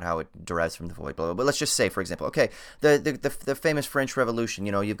talks about how it derives from the void, blah, blah, blah. But let's just say, for example, okay, the famous French Revolution.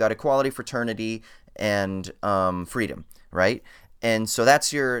 You've got equality, fraternity, and freedom, right? And so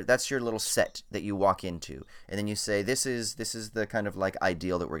that's your little set that you walk into, and then you say this is the kind of like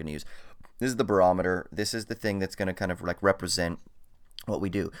ideal that we're going to use. This is the barometer. This is the thing that's going to kind of like represent what we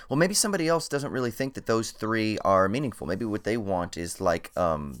do. Well, maybe somebody else doesn't really think that those three are meaningful. Maybe what they want is like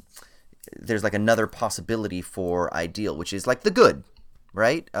there's like another possibility for ideal, which is like the good,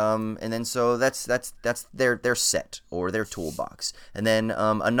 right? And then so that's their set or their toolbox. And then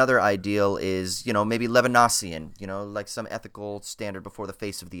another ideal is maybe Levinasian, like some ethical standard before the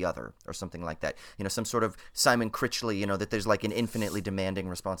face of the other or something like that. Some sort of Simon Critchley, that there's like an infinitely demanding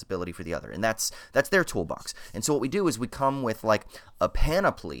responsibility for the other, and that's their toolbox. And so what we do is we come with like a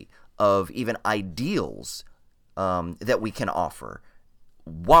panoply of even ideals that we can offer,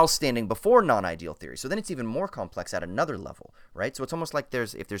 while standing before non-ideal theory. So then it's even more complex at another level, right? So it's almost like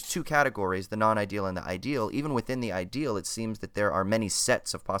if there's two categories, the non-ideal and the ideal, even within the ideal, it seems that there are many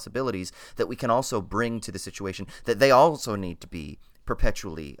sets of possibilities that we can also bring to the situation, that they also need to be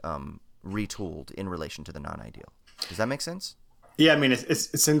perpetually retooled in relation to the non-ideal. Does that make sense? Yeah, I mean, it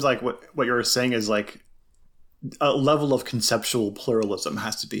seems like what you're saying is like a level of conceptual pluralism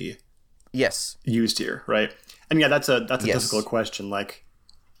has to be used here, right? And yeah, that's a difficult question. Like,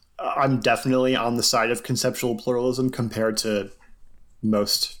 I'm definitely on the side of conceptual pluralism compared to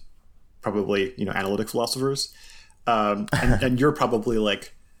most, probably, analytic philosophers. And you're probably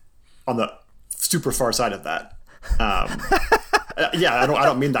like on the super far side of that. Yeah, I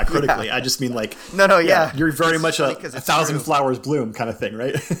don't mean that critically. Yeah. I just mean like, no, yeah. You're very much a thousand flowers bloom kind of thing,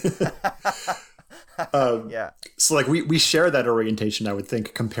 right? Yeah. So like we share that orientation, I would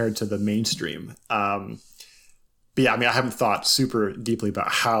think, compared to the mainstream. But yeah, I mean, I haven't thought super deeply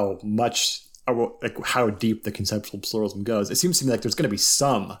about how deep the conceptual pluralism goes. It seems to me like there's going to be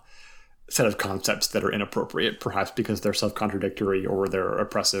some set of concepts that are inappropriate, perhaps because they're self-contradictory or they're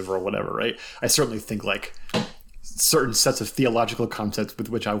oppressive or whatever, right? I certainly think like certain sets of theological concepts with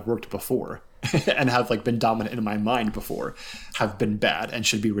which I've worked before and have like been dominant in my mind before have been bad and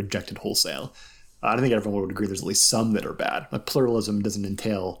should be rejected wholesale. I don't think everyone would agree there's at least some that are bad. Like, pluralism doesn't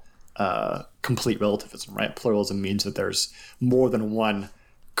entail complete relativism, right? Pluralism means that there's more than one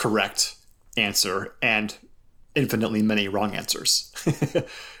correct answer and infinitely many wrong answers,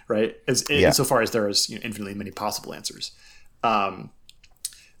 right? Insofar as there is infinitely many possible answers.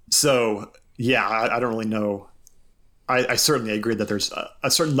 So yeah, I don't really know. I certainly agree that there's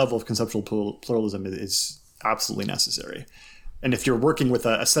a certain level of conceptual pluralism is absolutely necessary. And if you're working with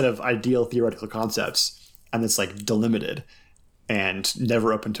a set of ideal theoretical concepts and it's like delimited and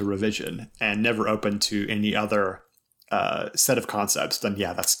never open to revision and never open to any other set of concepts, then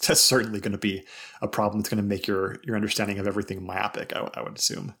yeah, that's certainly going to be a problem. It's going to make your understanding of everything myopic, I would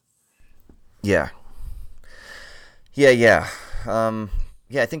assume. Yeah. Yeah.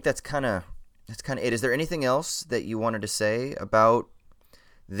 I think that's kind of it. Is there anything else that you wanted to say about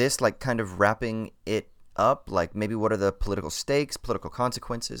this, like kind of wrapping it up? Like maybe what are the political stakes, political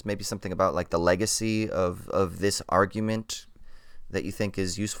consequences, maybe something about like the legacy of this argument that you think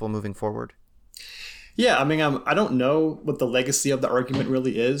is useful moving forward? Yeah, I mean, I don't know what the legacy of the argument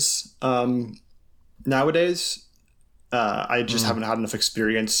really is nowadays. I just haven't had enough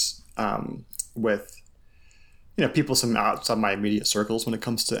experience with people outside my immediate circles when it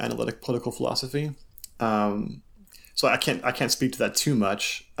comes to analytic political philosophy. So I can't speak to that too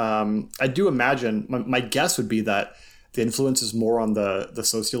much. I do imagine my guess would be that the influence is more on the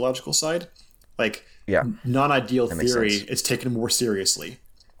sociological side. Like non-ideal theory is taken more seriously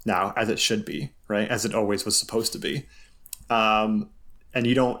now, as it should be, right? As it always was supposed to be. And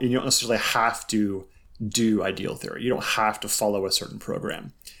you don't necessarily have to do ideal theory. You don't have to follow a certain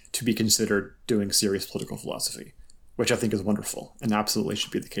program to be considered doing serious political philosophy, which I think is wonderful and absolutely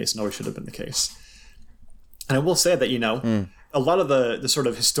should be the case and always should have been the case. And I will say that, a lot of the sort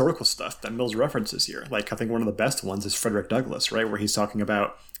of historical stuff that Mills references here, like I think one of the best ones is Frederick Douglass, right? Where he's talking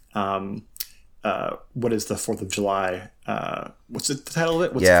about what is the 4th of July? What's the title of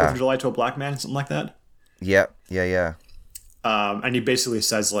it? What's the 4th of July to a black man? Something like that? Yeah. And he basically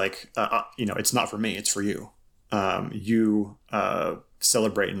says like, it's not for me, it's for you. You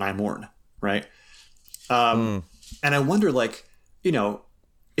celebrate and I mourn, right? And I wonder, like,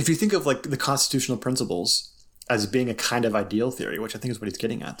 if you think of like the constitutional principles as being a kind of ideal theory, which I think is what he's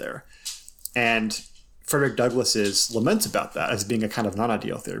getting at there, and Frederick Douglass's laments about that as being a kind of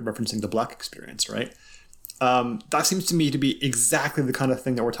non-ideal theory, referencing the black experience, right? That seems to me to be exactly the kind of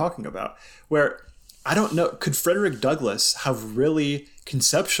thing that we're talking about, where I don't know, could Frederick Douglass have really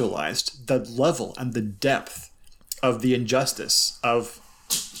conceptualized the level and the depth of the injustice of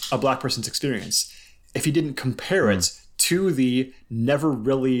a black person's experience if he didn't compare it to the never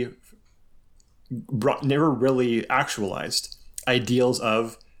really actualized ideals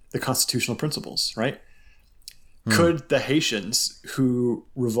of the constitutional principles, right? Could the Haitians who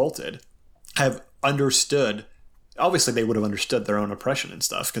revolted have understood? Obviously, they would have understood their own oppression and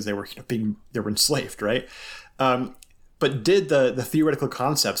stuff because they were they were enslaved, right? But did the theoretical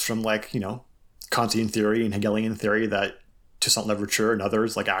concepts from Kantian theory and Hegelian theory that Toussaint Louverture and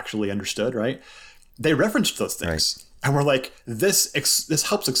others actually understood, right? They referenced those things, and we're like, this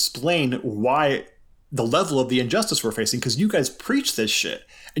helps explain why the level of the injustice we're facing, because you guys preach this shit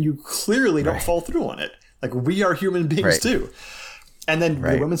and you clearly don't fall through on it. Like, we are human beings too. And then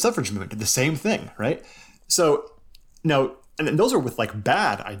the women's suffrage movement did the same thing, right? So, and those are with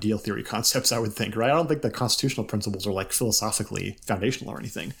bad ideal theory concepts, I would think, right? I don't think the constitutional principles are philosophically foundational or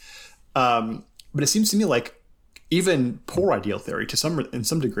anything. But it seems to me like even poor ideal theory, in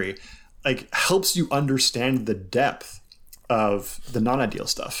some degree, helps you understand the depth of the non-ideal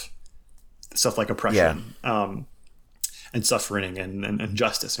stuff like oppression, and suffering and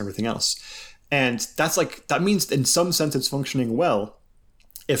injustice and everything else. And that means in some sense it's functioning well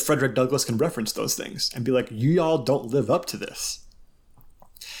if Frederick Douglass can reference those things and be like, you all don't live up to this.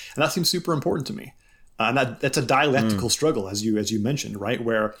 And that seems super important to me. And that's a dialectical struggle, as you mentioned, right?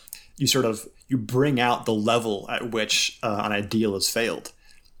 Where you bring out the level at which an ideal has failed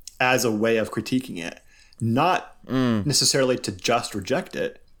as a way of critiquing it, not necessarily to just reject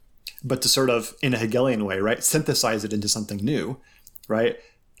it, but to in a Hegelian way, right? Synthesize it into something new, right?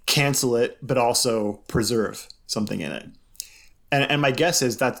 Cancel it, but also preserve something in it. And my guess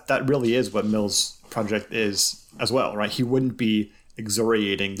is that really is what Mill's project is as well, right? He wouldn't be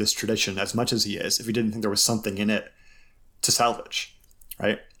excoriating this tradition as much as he is if he didn't think there was something in it to salvage,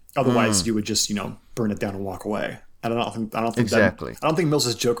 right? Otherwise, you would just burn it down and walk away. I don't think exactly. I don't think Mills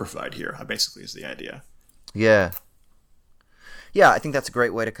is Jokerfied here. Basically, is the idea. Yeah. I think that's a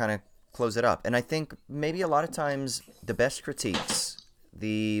great way to kind of close it up. And I think maybe a lot of times the best critiques,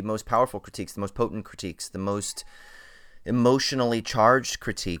 the most powerful critiques, the most potent critiques, the most emotionally charged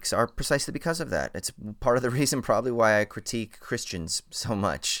critiques are precisely because of that. It's part of the reason probably why I critique Christians so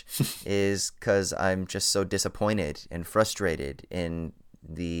much is because I'm just so disappointed and frustrated in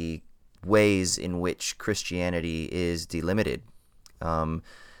the ways in which Christianity is delimited.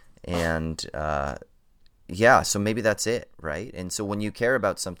 yeah, so maybe that's it, right? And so when you care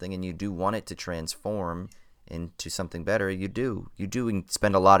about something and you do want it to transform into something better, you do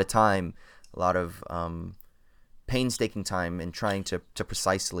spend a lot of time, a lot of painstaking time in trying to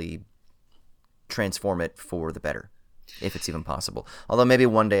precisely transform it for the better, if it's even possible. Although maybe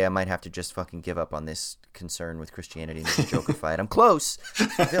one day I might have to just fucking give up on this concern with Christianity and just Jokerify it. I'm close.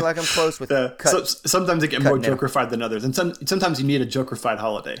 I feel like I'm close with sometimes they get more Jokerified than others. And sometimes you need a Jokerified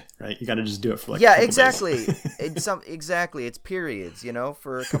holiday, right? You got to just do it for like exactly. Exactly. It's periods,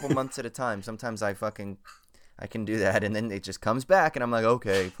 for a couple months at a time. Sometimes I can do that, and then it just comes back, and I'm like,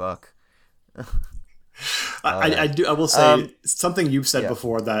 okay, fuck. I will say something you've said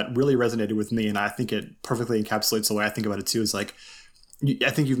before that really resonated with me, and I think it perfectly encapsulates the way I think about it too. Is like,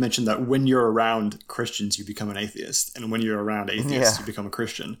 I think you've mentioned that when you're around Christians, you become an atheist, and when you're around atheists, you become a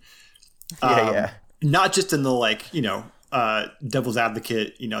Christian. Not just in the devil's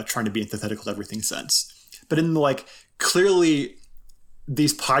advocate, trying to be antithetical to everything sense, but in the clearly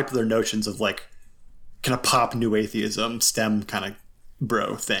these popular notions of kind of pop new atheism, STEM kind of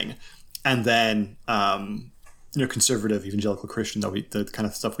bro thing. And then, conservative evangelical Christian, the kind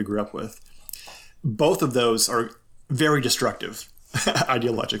of stuff we grew up with. Both of those are very destructive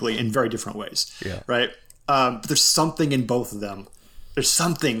ideologically in very different ways. Yeah. Right. But there's something in both of them. There's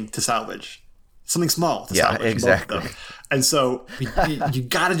something to salvage, something small to salvage. Exactly. Both of them. And so you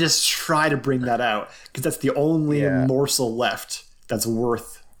got to just try to bring that out, because that's the only morsel left that's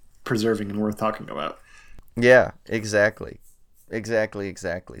worth preserving and worth talking about. Yeah, exactly.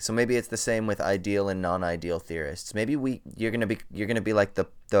 Exactly. So maybe it's the same with ideal and non-ideal theorists. Maybe you're gonna be like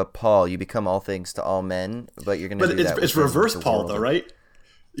the Paul. You become all things to all men, but you're gonna. But it's reverse Paul though, right?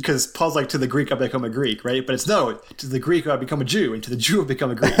 Because Paul's like, to the Greek I become a Greek, right? But it's no, to the Greek I become a Jew, and to the Jew I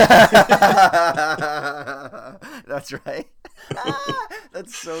become a Greek. That's right.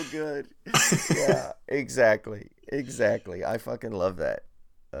 That's so good. Yeah, exactly. I fucking love that.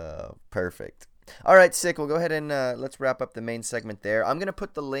 Perfect. All right, sick. We'll go ahead and let's wrap up the main segment there. I'm going to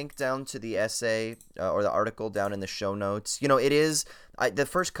put the link down to the essay or the article down in the show notes. It is the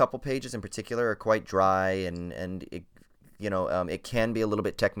first couple pages in particular are quite dry and it, it can be a little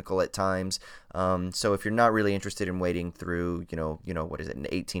bit technical at times. So if you're not really interested in wading through, what is it,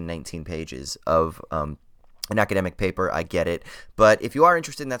 18, 19 pages of an academic paper, I get it. But if you are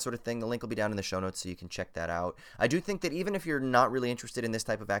interested in that sort of thing, the link will be down in the show notes so you can check that out. I do think that even if you're not really interested in this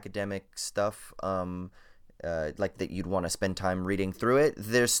type of academic stuff, like that you'd want to spend time reading through it,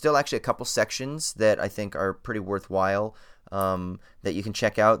 there's still actually a couple sections that I think are pretty worthwhile that you can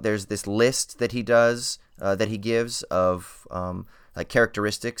check out. There's this list that he does, that he gives of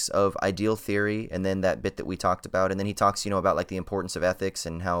characteristics of ideal theory, and then that bit that we talked about. And then he talks, about the importance of ethics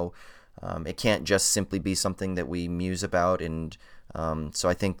and how it can't just simply be something that we muse about, and so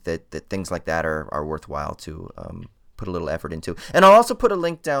I think that things like that are worthwhile to put a little effort into. And I'll also put a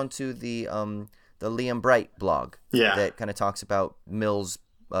link down to the Liam Bright blog that kind of talks about Mill's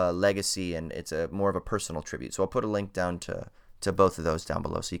legacy, and it's more of a personal tribute. So I'll put a link down to both of those down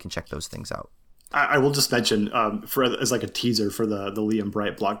below, so you can check those things out. I will just mention as like a teaser for the Liam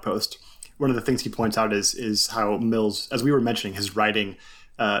Bright blog post, one of the things he points out is how Mill's, as we were mentioning, his writing.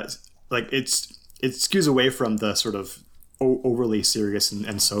 It skews away from the sort of overly serious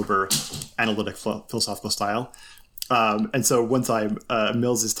and sober analytic philosophical style. And so one time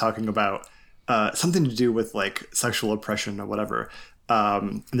Mills is talking about something to do with sexual oppression or whatever,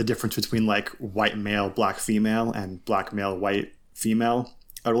 and the difference between white male, black female, and black male, white female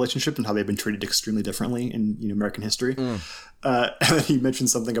relationship, and how they've been treated extremely differently in American history. And then he mentioned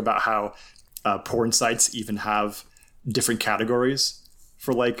something about how porn sites even have different categories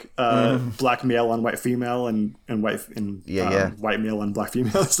for black male on white female and white male on black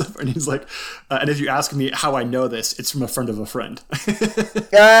female and stuff. And he's like, and if you ask me how I know this, it's from a friend of a friend.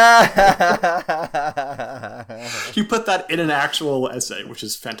 He put that in an actual essay, which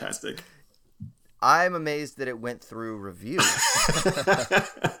is fantastic. I'm amazed that it went through review.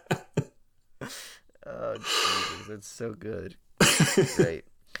 Oh, Jesus, that's so good. Great.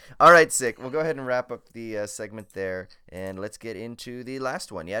 All right, sick. We'll go ahead and wrap up the segment there, and let's get into the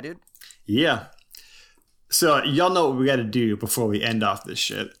last one. Yeah, dude? Yeah. So y'all know what we got to do before we end off this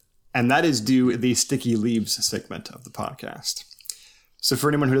shit, and that is do the Sticky Leaves segment of the podcast. So for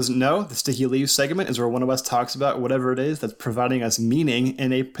anyone who doesn't know, the Sticky Leaves segment is where one of us talks about whatever it is that's providing us meaning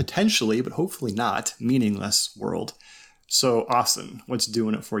in a potentially, but hopefully not, meaningless world. So, Austin, what's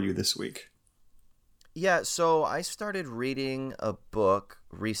doing it for you this week? Yeah, so I started reading a book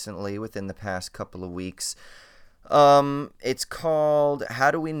recently within the past couple of weeks. It's called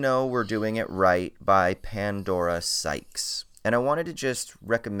How Do We Know We're Doing It Right by Pandora Sykes. And I wanted to just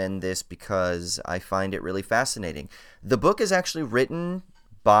recommend this because I find it really fascinating. The book is actually written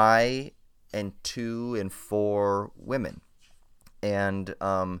by and to and for women. And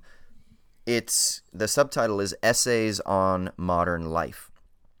the subtitle is Essays on Modern Life.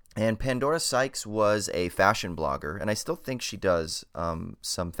 And Pandora Sykes was a fashion blogger, and I still think she does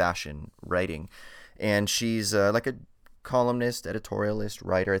some fashion writing. And she's like a columnist, editorialist,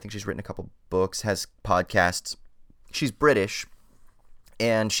 writer. I think she's written a couple books, has podcasts. She's British,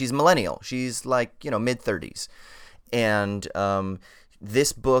 and she's millennial. She's like, mid-30s. And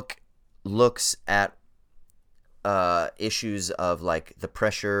this book looks at issues of like the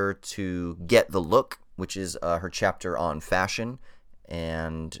pressure to get the look, which is her chapter on fashion,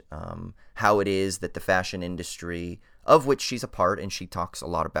 and how it is that the fashion industry, of which she's a part, and she talks a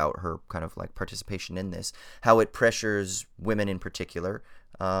lot about her kind of like participation in this, how it pressures women in particular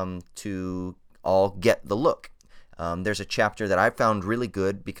to all get the look. There's a chapter that I found really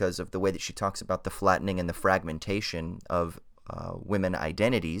good because of the way that she talks about the flattening and the fragmentation of women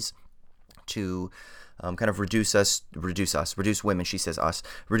identities to kind of reduce women, she says us,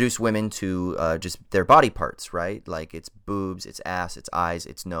 reduce women to just their body parts, right? Like it's boobs, it's ass, it's eyes,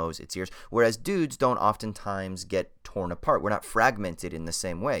 it's nose, it's ears. Whereas dudes don't oftentimes get torn apart. We're not fragmented in the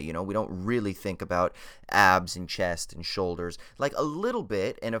same way. We don't really think about abs and chest and shoulders, like a little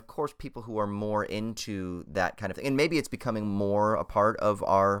bit. And of course, people who are more into that kind of thing, and maybe it's becoming more a part of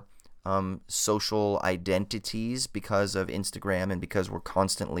our social identities because of Instagram and because we're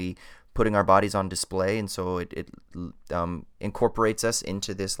constantly putting our bodies on display, and so it incorporates us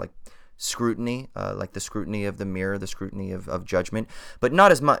into this like scrutiny, like the scrutiny of the mirror, the scrutiny of judgment, but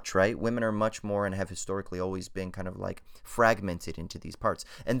not as much, right? Women are much more and have historically always been kind of like fragmented into these parts,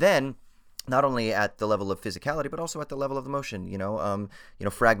 and then not only at the level of physicality, but also at the level of emotion,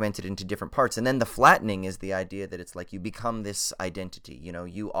 fragmented into different parts. And then the flattening is the idea that it's like you become this identity.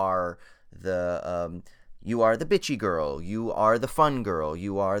 You are the bitchy girl, you are the fun girl,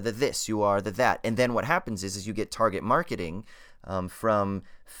 you are the this, you are the that. And then what happens is you get target marketing from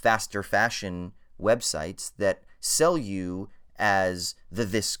faster fashion websites that sell you as the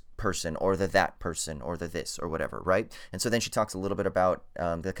this person or the that person or the this or whatever, right? And so then she talks a little bit about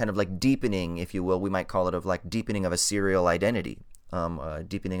the kind of like deepening, if you will, we might call it, of like deepening of a serial identity,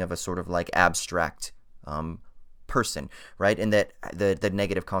 deepening of a sort of like abstract person, right? And that the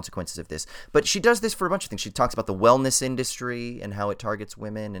negative consequences of this. But she does this for a bunch of things. She talks about the wellness industry and how it targets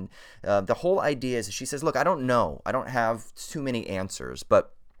women. And the whole idea is, she says, look, I don't know. I don't have too many answers,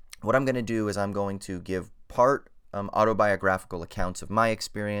 but what I'm going to do is I'm going to give part autobiographical accounts of my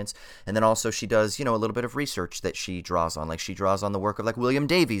experience, and then also she does a little bit of research that she draws on. Like she draws on the work of like William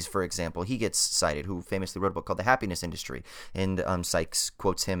Davies, for example. He gets cited, who famously wrote a book called The Happiness Industry, and Sykes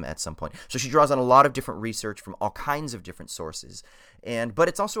quotes him at some point. So she draws on a lot of different research from all kinds of different sources, but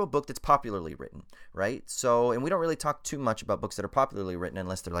it's also a book that's popularly written, right? So, and we don't really talk too much about books that are popularly written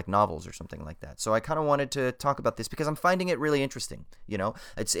unless they're like novels or something like that. So I kind of wanted to talk about this because I'm finding it really interesting.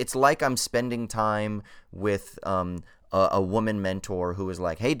 It's like I'm spending time with a woman mentor who is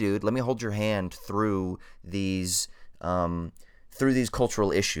like, hey dude, let me hold your hand through these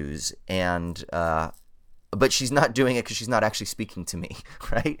cultural issues, and but she's not doing it because she's not actually speaking to me,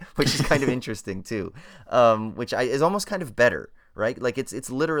 right? Which is kind of interesting too, which is almost kind of better, right? Like it's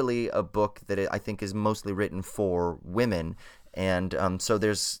literally a book that I think is mostly written for women, and so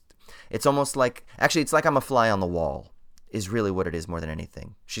it's almost like, actually it's like I'm a fly on the wall is really what it is more than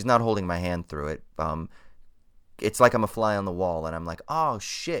anything. She's not holding my hand through it. It's like I'm a fly on the wall, and I'm like, oh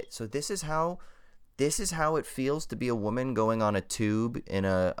shit. So this is how it feels to be a woman going on a tube in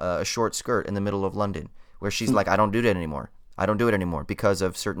a short skirt in the middle of London, where she's like, I don't do that anymore. I don't do it anymore because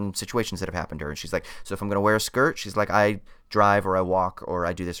of certain situations that have happened to her. And she's like, so if I'm going to wear a skirt, she's like, I drive or I walk or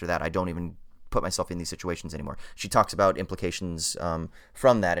I do this or that. I don't even put myself in these situations anymore. She talks about implications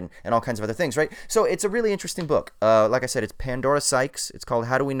from that and all kinds of other things, right? So it's a really interesting book. Like I said, it's Pandora Sykes. It's called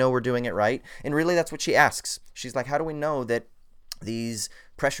How Do We Know We're Doing It Right? And really that's what she asks. She's like, how do we know that these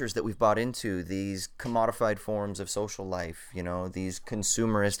pressures that we've bought into, these commodified forms of social life, these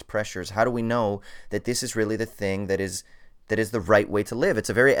consumerist pressures, how do we know that this is really the thing that is the right way to live? It's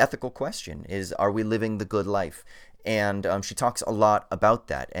a very ethical question, are we living the good life? And she talks a lot about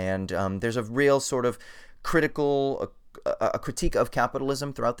that. And there's a real sort of critical, a critique of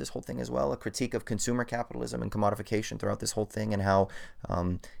capitalism throughout this whole thing as well, a critique of consumer capitalism and commodification throughout this whole thing, and how,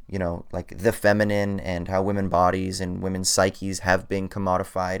 like the feminine and how women bodies and women's psyches have been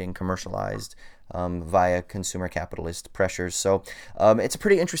commodified and commercialized via consumer capitalist pressures. So it's a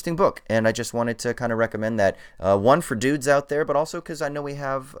pretty interesting book, and I just wanted to kind of recommend that, one for dudes out there, but also because I know we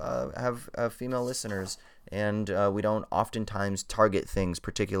have female listeners, and we don't oftentimes target things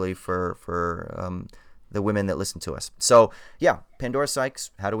particularly for the women that listen to us. So yeah, Pandora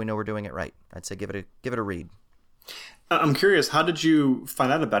Sykes, How Do We Know We're Doing It Right? I'd say give it a read. I'm curious, how did you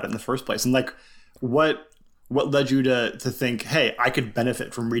find out about it in the first place? And like, what led you to think, hey, I could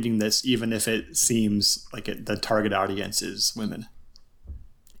benefit from reading this, even if it seems like the target audience is women?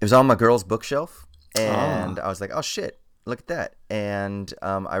 It was on my girl's bookshelf, and I was like, oh shit, look at that. And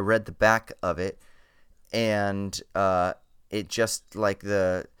I read the back of it, and it just like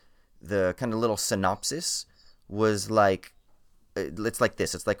the kind of little synopsis was like, it's like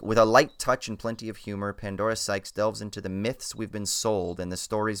this. It's like, with a light touch and plenty of humor, Pandora Sykes delves into the myths we've been sold and the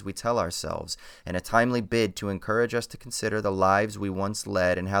stories we tell ourselves, in a timely bid to encourage us to consider the lives we once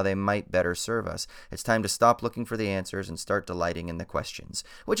led and how they might better serve us. It's time to stop looking for the answers and start delighting in the questions,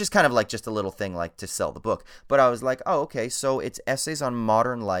 which is kind of like just a little thing like to sell the book. But I was like, oh, okay, so it's essays on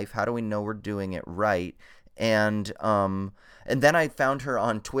modern life. How do we know we're doing it right? And then I found her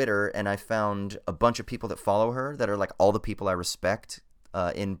on Twitter, and I found a bunch of people that follow her that are like all the people I respect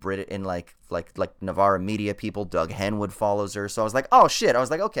in like Novara Media people. Doug Henwood follows her, so I was like, oh shit! I was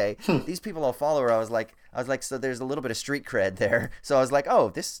like, okay, these people all follow her. I was like, so there's a little bit of street cred there. So I was like, oh,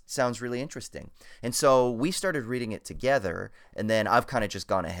 this sounds really interesting. And so we started reading it together, and then I've kind of just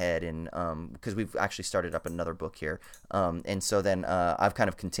gone ahead and because we've actually started up another book here, and so then I've kind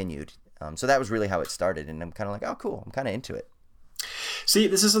of continued. So that was really how it started, and I'm kind of like, oh, cool. I'm kind of into it. See,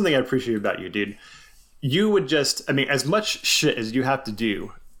 this is something I appreciate about you, dude. You would just, I mean, as much shit as you have to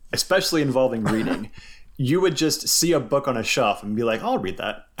do, especially involving reading, you would just see a book on a shelf and be like, I'll read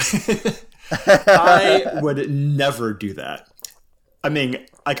that. I would never do that. I mean,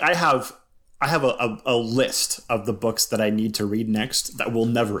 like I have a list of the books that I need to read next that will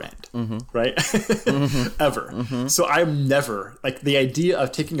never end, right? Ever. So I'm never, like, the idea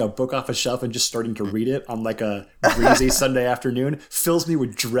of taking a book off a shelf and just starting to read it on like a breezy Sunday afternoon fills me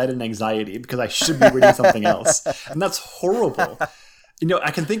with dread and anxiety because I should be reading something else. And that's horrible. You know,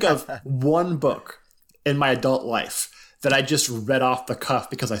 I can think of one book in my adult life that I just read off the cuff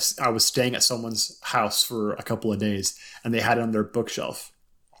because I was staying at someone's house for a couple of days and they had it on their bookshelf.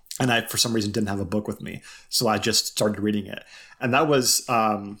 And I, for some reason, didn't have a book with me. So I just started reading it. And that was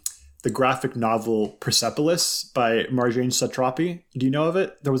the graphic novel Persepolis by Marjane Satrapi. Do you know of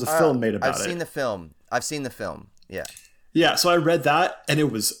it? There was a film made about it. I've seen the film. Yeah. Yeah. So I read that and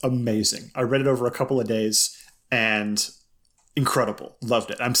it was amazing. I read it over a couple of days and incredible.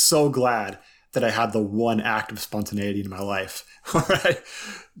 Loved it. I'm so glad that I had the one act of spontaneity in my life where I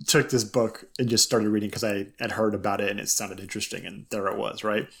took this book and just started reading because I had heard about it and it sounded interesting, and there it was,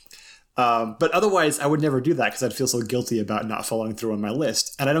 right? But otherwise, I would never do that because I'd feel so guilty about not following through on my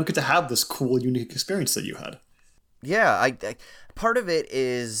list, and I don't get to have this cool, unique experience that you had. Yeah, I part of it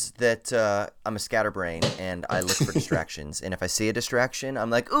is that I'm a scatterbrain and I look for distractions, and if I see a distraction, I'm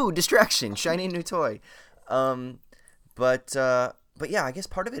like, ooh, distraction, shiny new toy. But yeah, I guess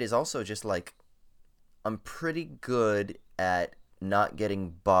part of it is also just like, I'm pretty good at not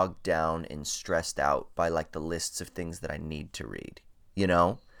getting bogged down and stressed out by like the lists of things that I need to read, you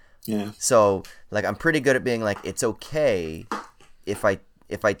know? Yeah. So like, I'm pretty good at being like, it's okay if I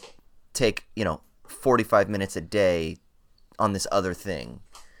take, 45 minutes a day on this other thing.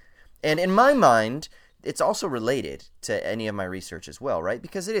 And in my mind, it's also related to any of my research as well, right?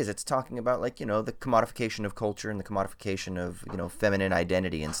 Because it's talking about like, the commodification of culture and the commodification of, feminine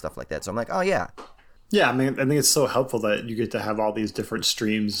identity and stuff like that. So I'm like, oh yeah. Yeah, I mean, I think it's so helpful that you get to have all these different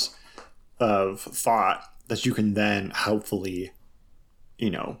streams of thought that you can then helpfully,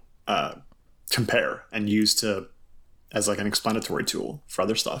 compare and use as like an explanatory tool for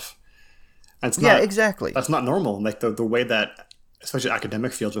other stuff. And it's not, exactly. That's not normal. Like the way that, especially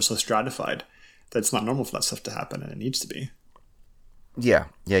academic fields, are so stratified, that it's not normal for that stuff to happen, and it needs to be. Yeah.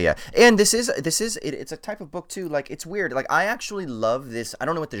 And this is it's a type of book too. Like, it's weird. Like, I actually love this. I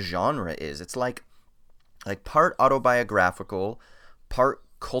don't know what the genre is. It's like part autobiographical, part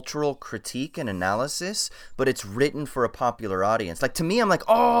cultural critique and analysis, but it's written for a popular audience. Like, to me, I'm like,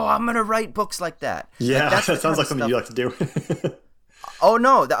 oh, I'm gonna write books like that. Yeah, like, that sounds like something you like to do. Oh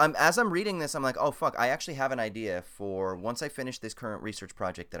no! As I'm reading this, I'm like, oh fuck! I actually have an idea for, once I finish this current research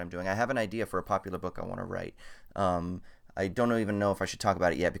project that I'm doing, I have an idea for a popular book I want to write. I don't even know if I should talk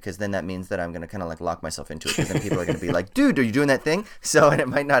about it yet, because then that means that I'm going to kind of like lock myself into it, because then people are going to be like, dude, are you doing that thing? And it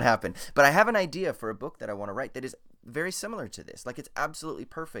might not happen. But I have an idea for a book that I want to write that is very similar to this. Like, it's absolutely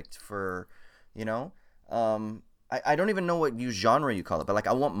perfect for, I don't even know what genre you call it, but like,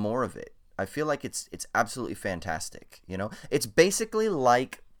 I want more of it. I feel like it's absolutely fantastic, It's basically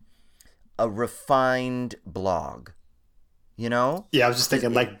like a refined blog, you know? Yeah, I was just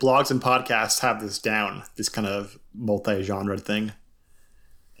thinking, like, blogs and podcasts have this down, this kind of multi-genre thing.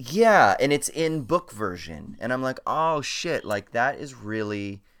 Yeah, and it's in book version. And I'm like, oh, shit, like, that is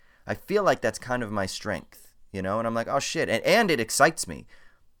really... I feel like that's kind of my strength, you know? And I'm like, oh, shit. And it excites me,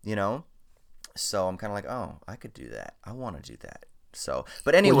 you know? So I'm kind of like, oh, I could do that. I want to do that. So,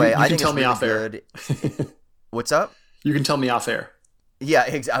 but anyway, you I can think tell it's me really off air. good. What's up? You can tell me off air. Yeah,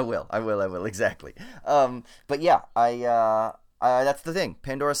 I will, exactly. But yeah, that's the thing.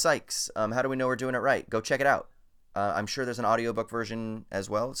 Pandora Sykes. How do we know we're doing it right? Go check it out. I'm sure there's an audiobook version as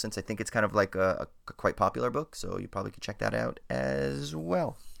well, since I think it's kind of like a quite popular book, so you probably could check that out as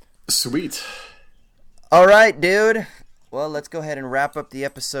well. Sweet. All right, dude. Well, let's go ahead and wrap up the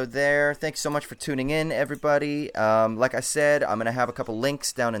episode there. Thanks so much for tuning in, everybody. Like I said, I'm going to have a couple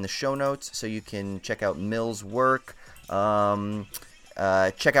links down in the show notes so you can check out Mill's work.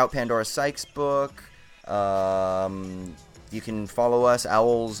 Check out Pandora Sykes' book. You can follow us,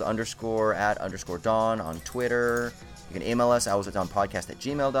 owls_at_dawn on Twitter. You can email us,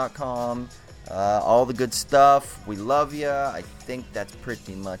 owlsatdawnpodcast@gmail.com. All the good stuff. We love you. I think that's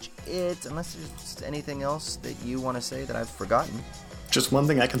pretty much it. Unless there's anything else that you want to say that I've forgotten. Just one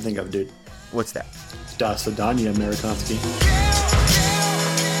thing I can think of, dude. What's that? Da Svidaniya, Amerikansky.